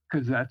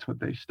 because that's what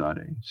they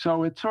study.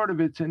 So it's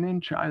an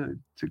inch.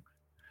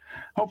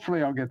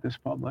 Hopefully I'll get this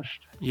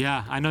published.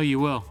 Yeah, I know you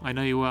will. I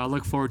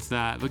look forward to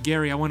that. But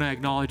Gary, I want to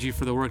acknowledge you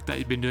for the work that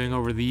you've been doing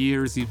over the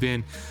years. You've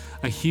been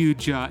a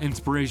huge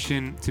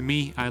inspiration to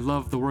me. I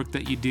love the work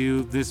that you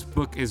do. This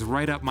book is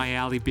right up my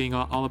alley, being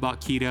all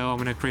about keto. I'm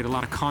going to create a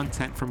lot of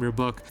content from your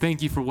book.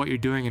 Thank you for what you're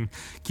doing, and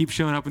keep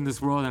showing up in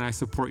this world, and I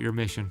support your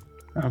mission.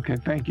 Okay,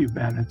 thank you,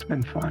 Ben. It's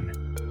been fun.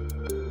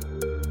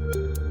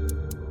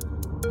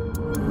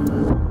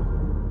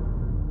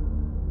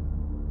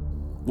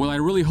 Well, I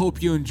really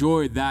hope you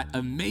enjoyed that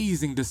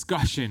amazing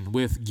discussion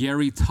with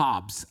Gary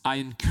Taubes. I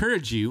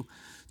encourage you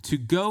to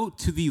go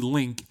to the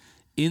link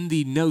in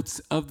the notes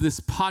of this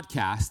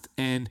podcast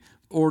and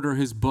order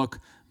his book,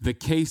 The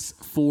Case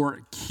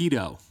for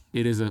Keto.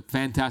 It is a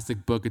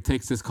fantastic book. It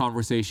takes this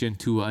conversation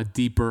to a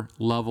deeper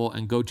level.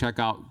 And go check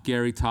out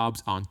Gary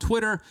Taubes on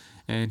Twitter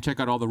and check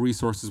out all the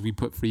resources we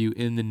put for you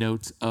in the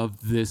notes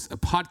of this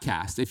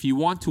podcast. If you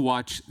want to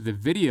watch the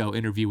video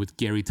interview with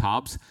Gary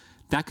Taubes,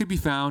 that could be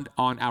found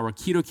on our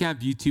Keto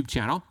Camp YouTube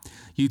channel,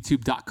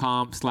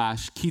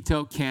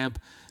 youtube.com/KetoCamp,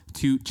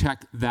 to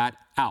check that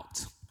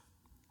out.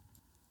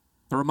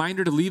 A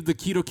reminder to leave the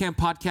Keto Camp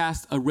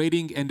podcast a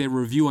rating and a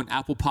review on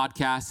Apple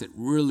Podcasts. It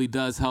really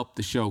does help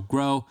the show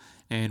grow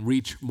and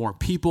reach more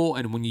people.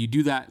 And when you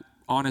do that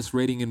honest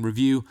rating and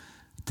review,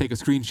 take a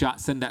screenshot,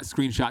 send that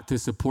screenshot to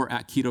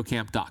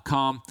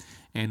support@ketocamp.com.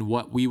 And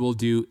what we will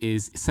do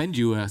is send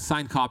you a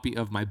signed copy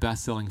of my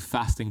best-selling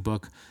fasting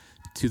book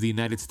to the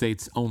United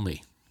States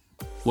only.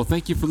 Well,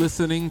 thank you for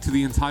listening to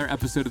the entire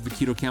episode of the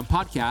Keto Camp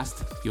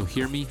podcast. You'll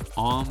hear me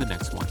on the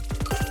next one.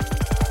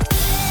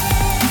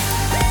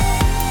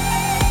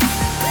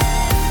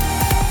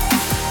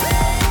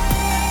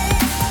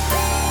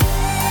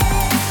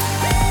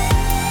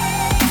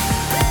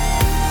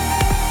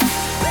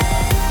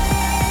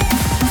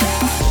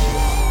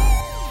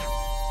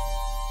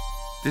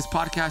 This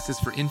podcast is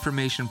for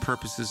information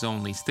purposes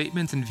only.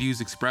 Statements and views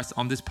expressed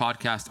on this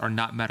podcast are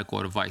not medical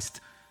advice.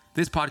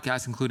 This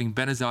podcast, including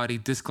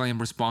Benazati, disclaim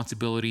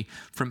responsibility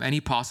from any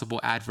possible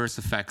adverse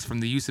effects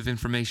from the use of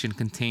information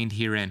contained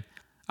herein.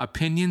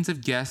 Opinions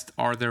of guests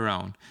are their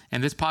own,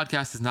 and this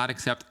podcast does not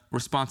accept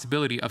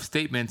responsibility of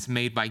statements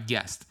made by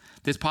guests.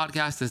 This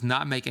podcast does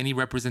not make any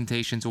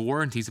representations or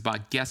warranties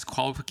about guest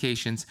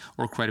qualifications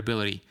or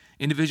credibility.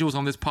 Individuals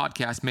on this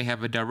podcast may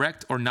have a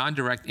direct or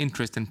non-direct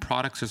interest in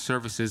products or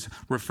services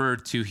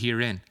referred to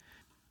herein.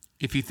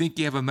 If you think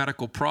you have a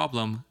medical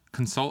problem,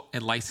 consult a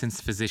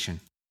licensed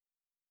physician.